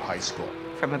way through high school.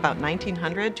 From about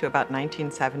 1900 to about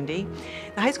 1970,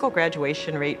 the high school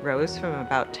graduation rate rose from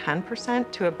about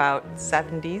 10% to about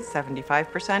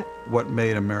 75%. What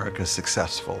made America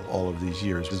successful all of these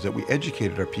years is that we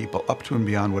educated our people up to and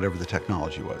beyond whatever the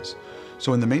technology was.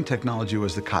 So when the main technology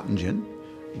was the cotton gin,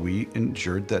 we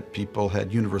ensured that people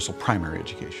had universal primary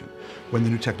education. When the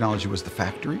new technology was the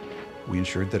factory, we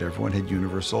ensured that everyone had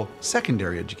universal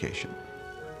secondary education.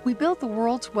 We built the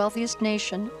world's wealthiest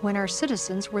nation when our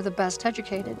citizens were the best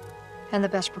educated and the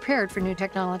best prepared for new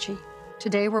technology.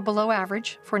 Today, we're below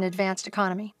average for an advanced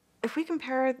economy. If we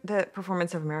compare the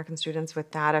performance of American students with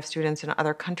that of students in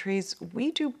other countries, we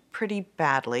do pretty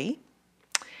badly.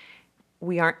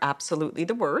 We aren't absolutely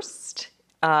the worst,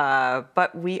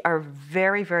 but we are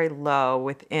very, very low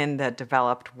within the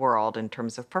developed world in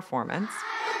terms of performance.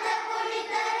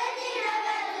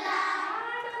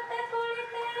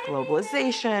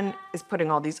 Globalization is putting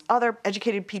all these other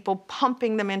educated people,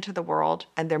 pumping them into the world,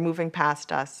 and they're moving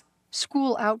past us.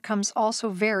 School outcomes also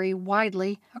vary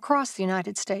widely across the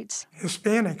United States.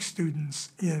 Hispanic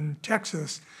students in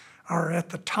Texas are at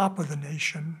the top of the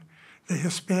nation. The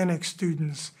Hispanic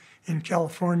students in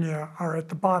California are at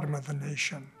the bottom of the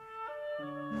nation.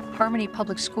 Harmony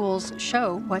Public Schools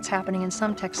show what's happening in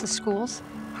some Texas schools.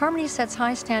 Harmony sets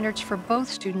high standards for both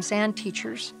students and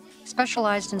teachers.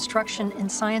 Specialized instruction in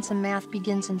science and math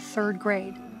begins in 3rd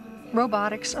grade.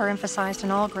 Robotics are emphasized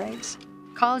in all grades.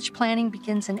 College planning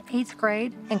begins in 8th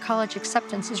grade, and college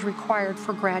acceptance is required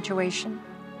for graduation.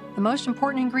 The most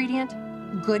important ingredient,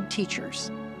 good teachers.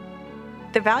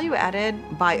 The value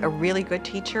added by a really good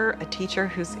teacher, a teacher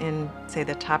who's in, say,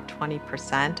 the top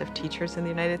 20% of teachers in the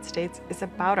United States, is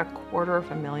about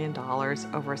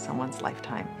 $250,000 over someone's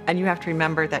lifetime. And you have to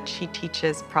remember that she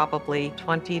teaches probably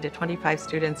 20 to 25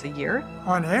 students a year.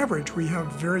 On average, we have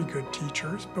very good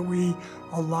teachers, but we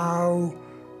allow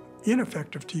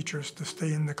ineffective teachers to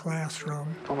stay in the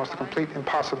classroom. It's almost a complete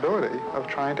impossibility of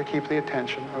trying to keep the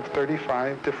attention of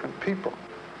 35 different people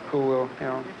who will,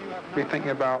 be thinking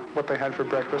about what they had for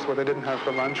breakfast, what they didn't have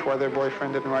for lunch, why their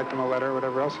boyfriend didn't write them a letter,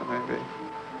 whatever else it may be.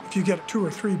 If you get 2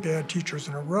 or 3 bad teachers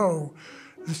in a row,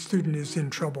 the student is in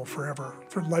trouble forever,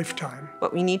 for lifetime.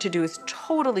 What we need to do is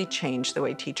totally change the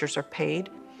way teachers are paid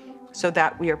so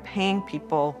that we are paying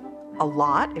people a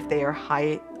lot if they are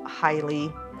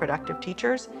highly productive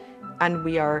teachers, and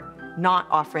we are not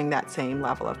offering that same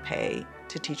level of pay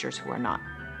to teachers who are not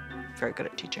very good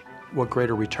at teaching. What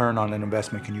greater return on an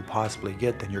investment can you possibly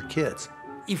get than your kids?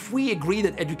 If we agree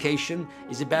that education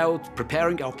is about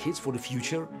preparing our kids for the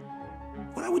future,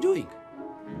 what are we doing?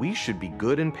 We should be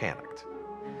good and panicked.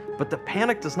 But the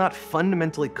panic does not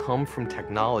fundamentally come from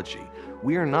technology.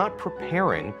 We are not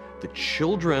preparing the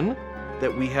children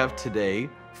that we have today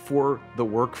for the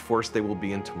workforce they will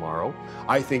be in tomorrow.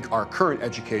 I think our current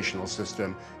educational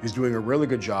system is doing a really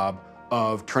good job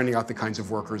of turning out the kinds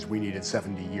of workers we needed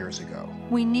 70 years ago.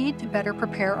 We need to better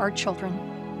prepare our children.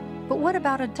 But what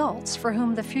about adults for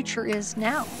whom the future is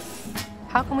now?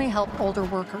 How can we help older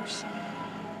workers?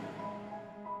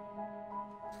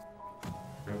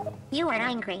 You are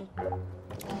angry.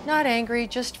 Not angry,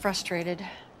 just frustrated.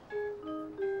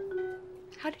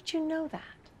 How did you know that?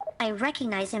 I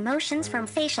recognize emotions from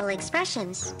facial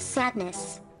expressions.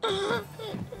 Sadness.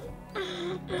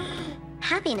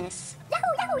 Happiness.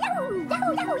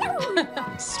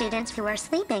 Students who are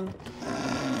sleeping.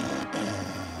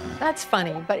 That's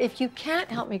funny, but if you can't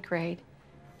help me grade,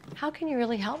 how can you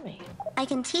really help me? I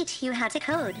can teach you how to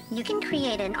code. You can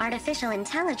create an artificial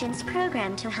intelligence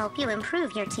program to help you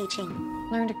improve your teaching.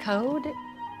 Learn to code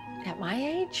at my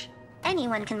age?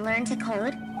 Anyone can learn to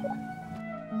code.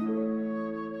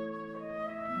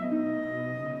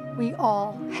 We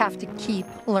all have to keep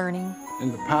learning.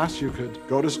 In the past, you could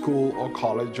go to school or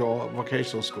college or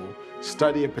vocational school,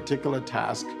 study a particular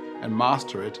task and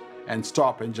master it, and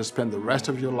stop and just spend the rest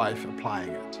of your life applying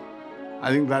it. I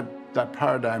think that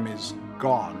paradigm is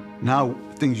gone. Now,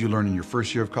 things you learn in your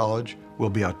first year of college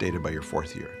will be outdated by your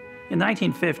 4th year. In the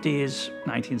 1950s,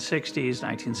 1960s,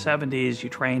 1970s, you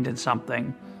trained in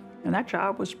something, and that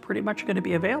job was pretty much going to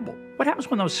be available. What happens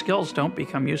when those skills don't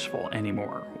become useful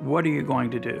anymore? What are you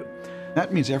going to do?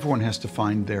 That means everyone has to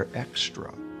find their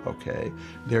extra, okay?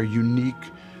 Their unique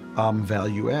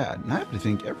value add. And I happen to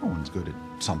think everyone's good at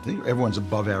something. Everyone's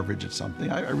above average at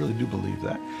something. I really do believe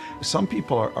that. Some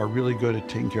people are really good at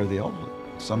taking care of the elderly.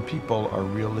 Some people are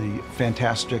really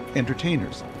fantastic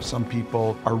entertainers. Some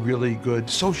people are really good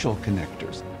social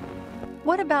connectors.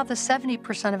 What about the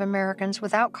 70% of Americans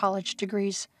without college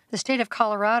degrees? The state of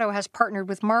Colorado has partnered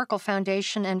with Markle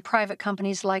Foundation and private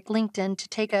companies like LinkedIn to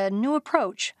take a new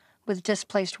approach with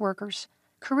displaced workers.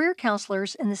 Career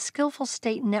counselors in the Skillful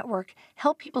State Network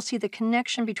help people see the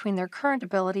connection between their current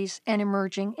abilities and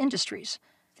emerging industries.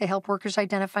 They help workers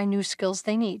identify new skills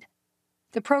they need.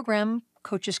 The program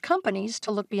coaches companies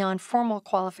to look beyond formal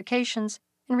qualifications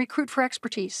and recruit for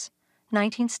expertise.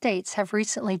 19 states have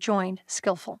recently joined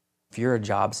Skillful. If you're a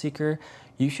job seeker,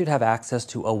 you should have access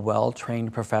to a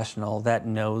well-trained professional that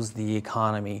knows the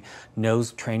economy,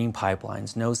 knows training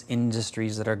pipelines, knows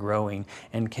industries that are growing,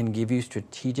 and can give you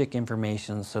strategic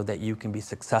information so that you can be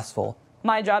successful.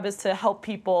 My job is to help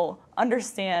people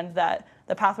understand that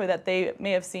the pathway that they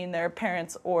may have seen their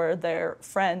parents or their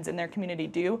friends in their community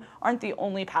do aren't the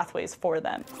only pathways for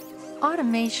them.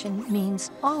 Automation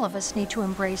means all of us need to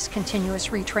embrace continuous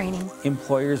retraining.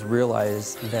 Employers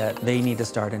realize that they need to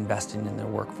start investing in their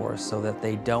workforce so that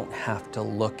they don't have to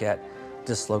look at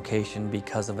dislocation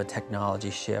because of a technology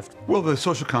shift. Well, the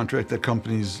social contract that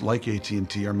companies like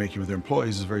AT&T are making with their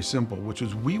employees is very simple, which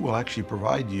is we will actually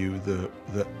provide you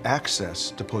the access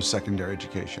to post-secondary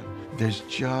education. There's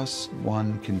just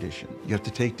one condition. You have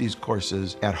to take these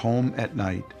courses at home at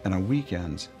night and on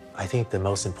weekends. I think the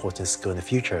most important skill in the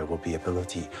future will be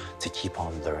ability to keep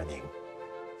on learning.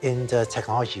 In the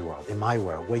technology world, in my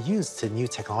world, we're used to new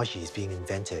technologies being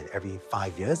invented every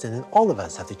 5 years, and then all of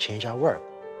us have to change our work.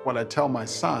 What I tell my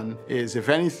son is, if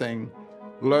anything,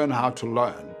 learn how to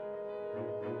learn.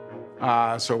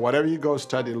 So whatever you go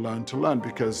study, learn to learn,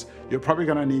 because you're probably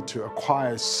going to need to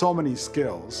acquire so many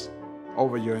skills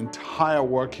over your entire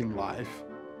working life,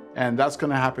 and that's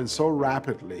going to happen so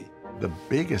rapidly. The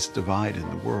biggest divide in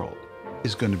the world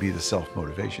is going to be the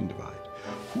self-motivation divide.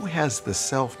 Who has the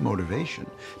self-motivation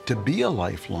to be a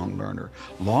lifelong learner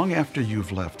long after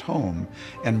you've left home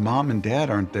and mom and dad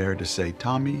aren't there to say,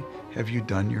 Tommy, have you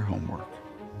done your homework?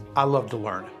 I love to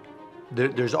learn.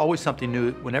 There's always something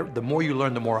new. The more you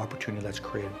learn, the more opportunity that's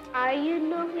created. Are you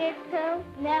new here too?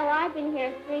 No, I've been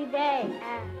here 3 days.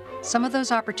 Some of those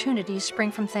opportunities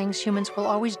spring from things humans will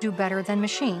always do better than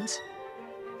machines.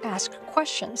 Ask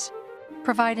questions,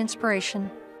 provide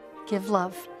inspiration, give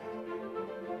love.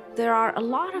 There are a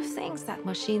lot of things that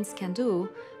machines can do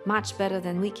much better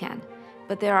than we can.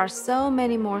 But there are so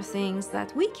many more things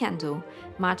that we can do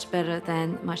much better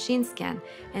than machines can.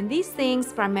 And these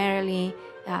things primarily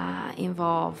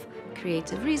involve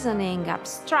creative reasoning,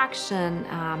 abstraction,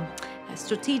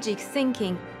 strategic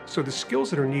thinking. So the skills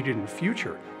that are needed in the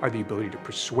future are the ability to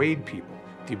persuade people,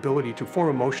 the ability to form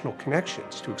emotional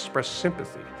connections, to express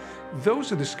sympathy.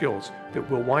 Those are the skills that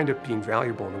will wind up being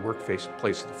valuable in the workplace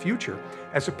of the future,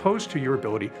 as opposed to your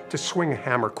ability to swing a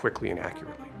hammer quickly and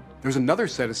accurately. There's another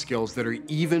set of skills that are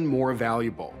even more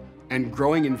valuable and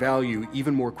growing in value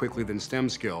even more quickly than STEM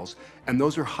skills, and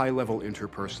those are high-level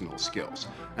interpersonal skills.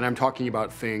 And I'm talking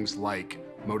about things like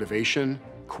motivation,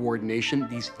 coordination,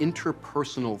 these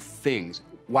interpersonal things.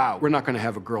 Wow, we're not going to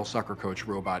have a girl soccer coach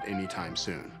robot anytime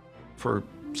soon. For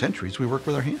centuries, we worked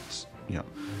with our hands,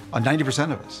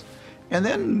 90% of us. And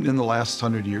then in the last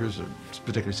 100 years,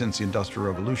 particularly since the Industrial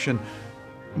Revolution,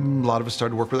 a lot of us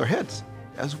started to work with our heads.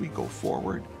 As we go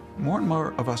forward, more and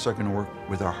more of us are going to work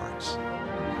with our hearts.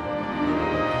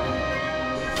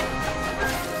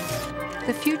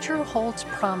 The future holds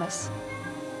promise,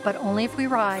 but only if we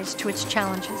rise to its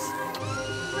challenges.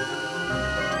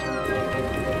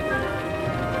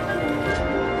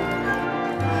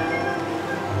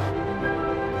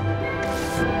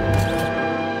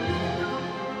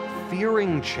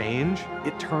 Fearing change,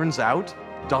 it turns out,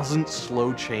 doesn't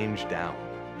slow change down.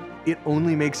 It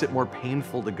only makes it more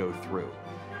painful to go through.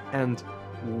 And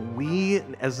we,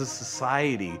 as a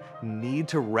society, need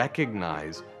to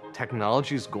recognize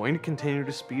technology is going to continue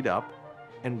to speed up,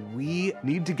 and we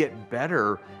need to get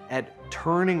better at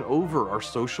turning over our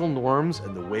social norms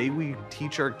and the way we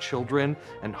teach our children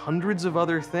and hundreds of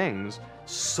other things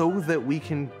so that we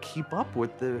can keep up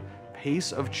with the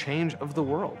pace of change of the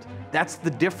world. That's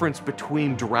the difference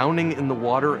between drowning in the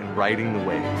water and riding the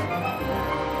wave.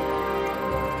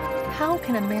 How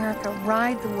can America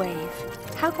ride the wave?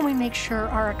 How can we make sure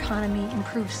our economy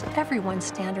improves everyone's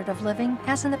standard of living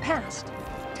as in the past?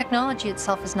 Technology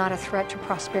itself is not a threat to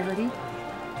prosperity.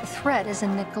 The threat is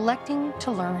in neglecting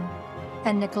to learn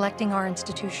and neglecting our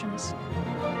institutions.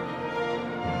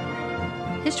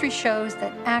 History shows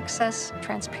that access,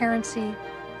 transparency,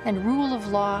 and rule of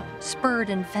law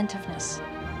spurred inventiveness.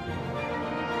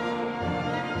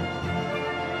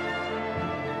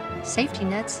 Safety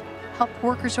nets helped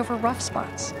workers over rough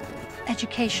spots.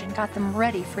 Education got them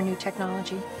ready for new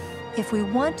technology. If we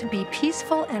want to be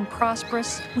peaceful and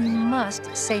prosperous, we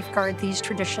must safeguard these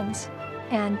traditions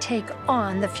and take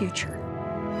on the future.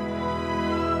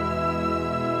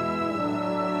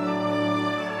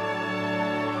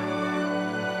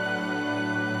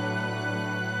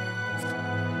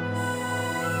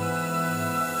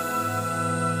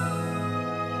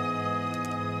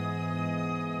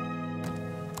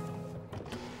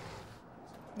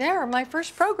 There, my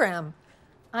first program.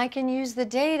 I can use the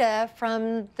data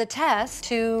from the test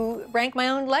to rank my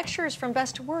own lectures from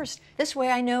best to worst. This way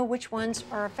I know which ones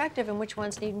are effective and which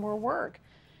ones need more work.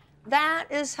 That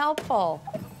is helpful.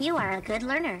 You are a good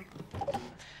learner.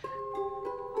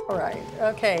 All right,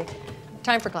 okay,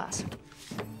 time for class.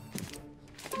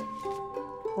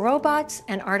 Robots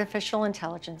and artificial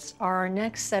intelligence are our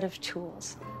next set of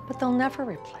tools, but they'll never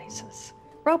replace us.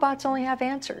 Robots only have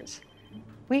answers.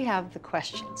 We have the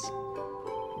questions.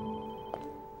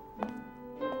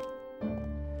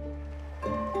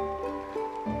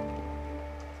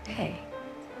 Hey,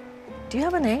 do you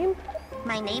have a name?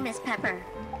 My name is Pepper.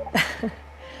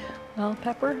 Well,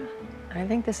 Pepper, I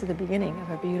think this is the beginning of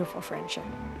a beautiful friendship.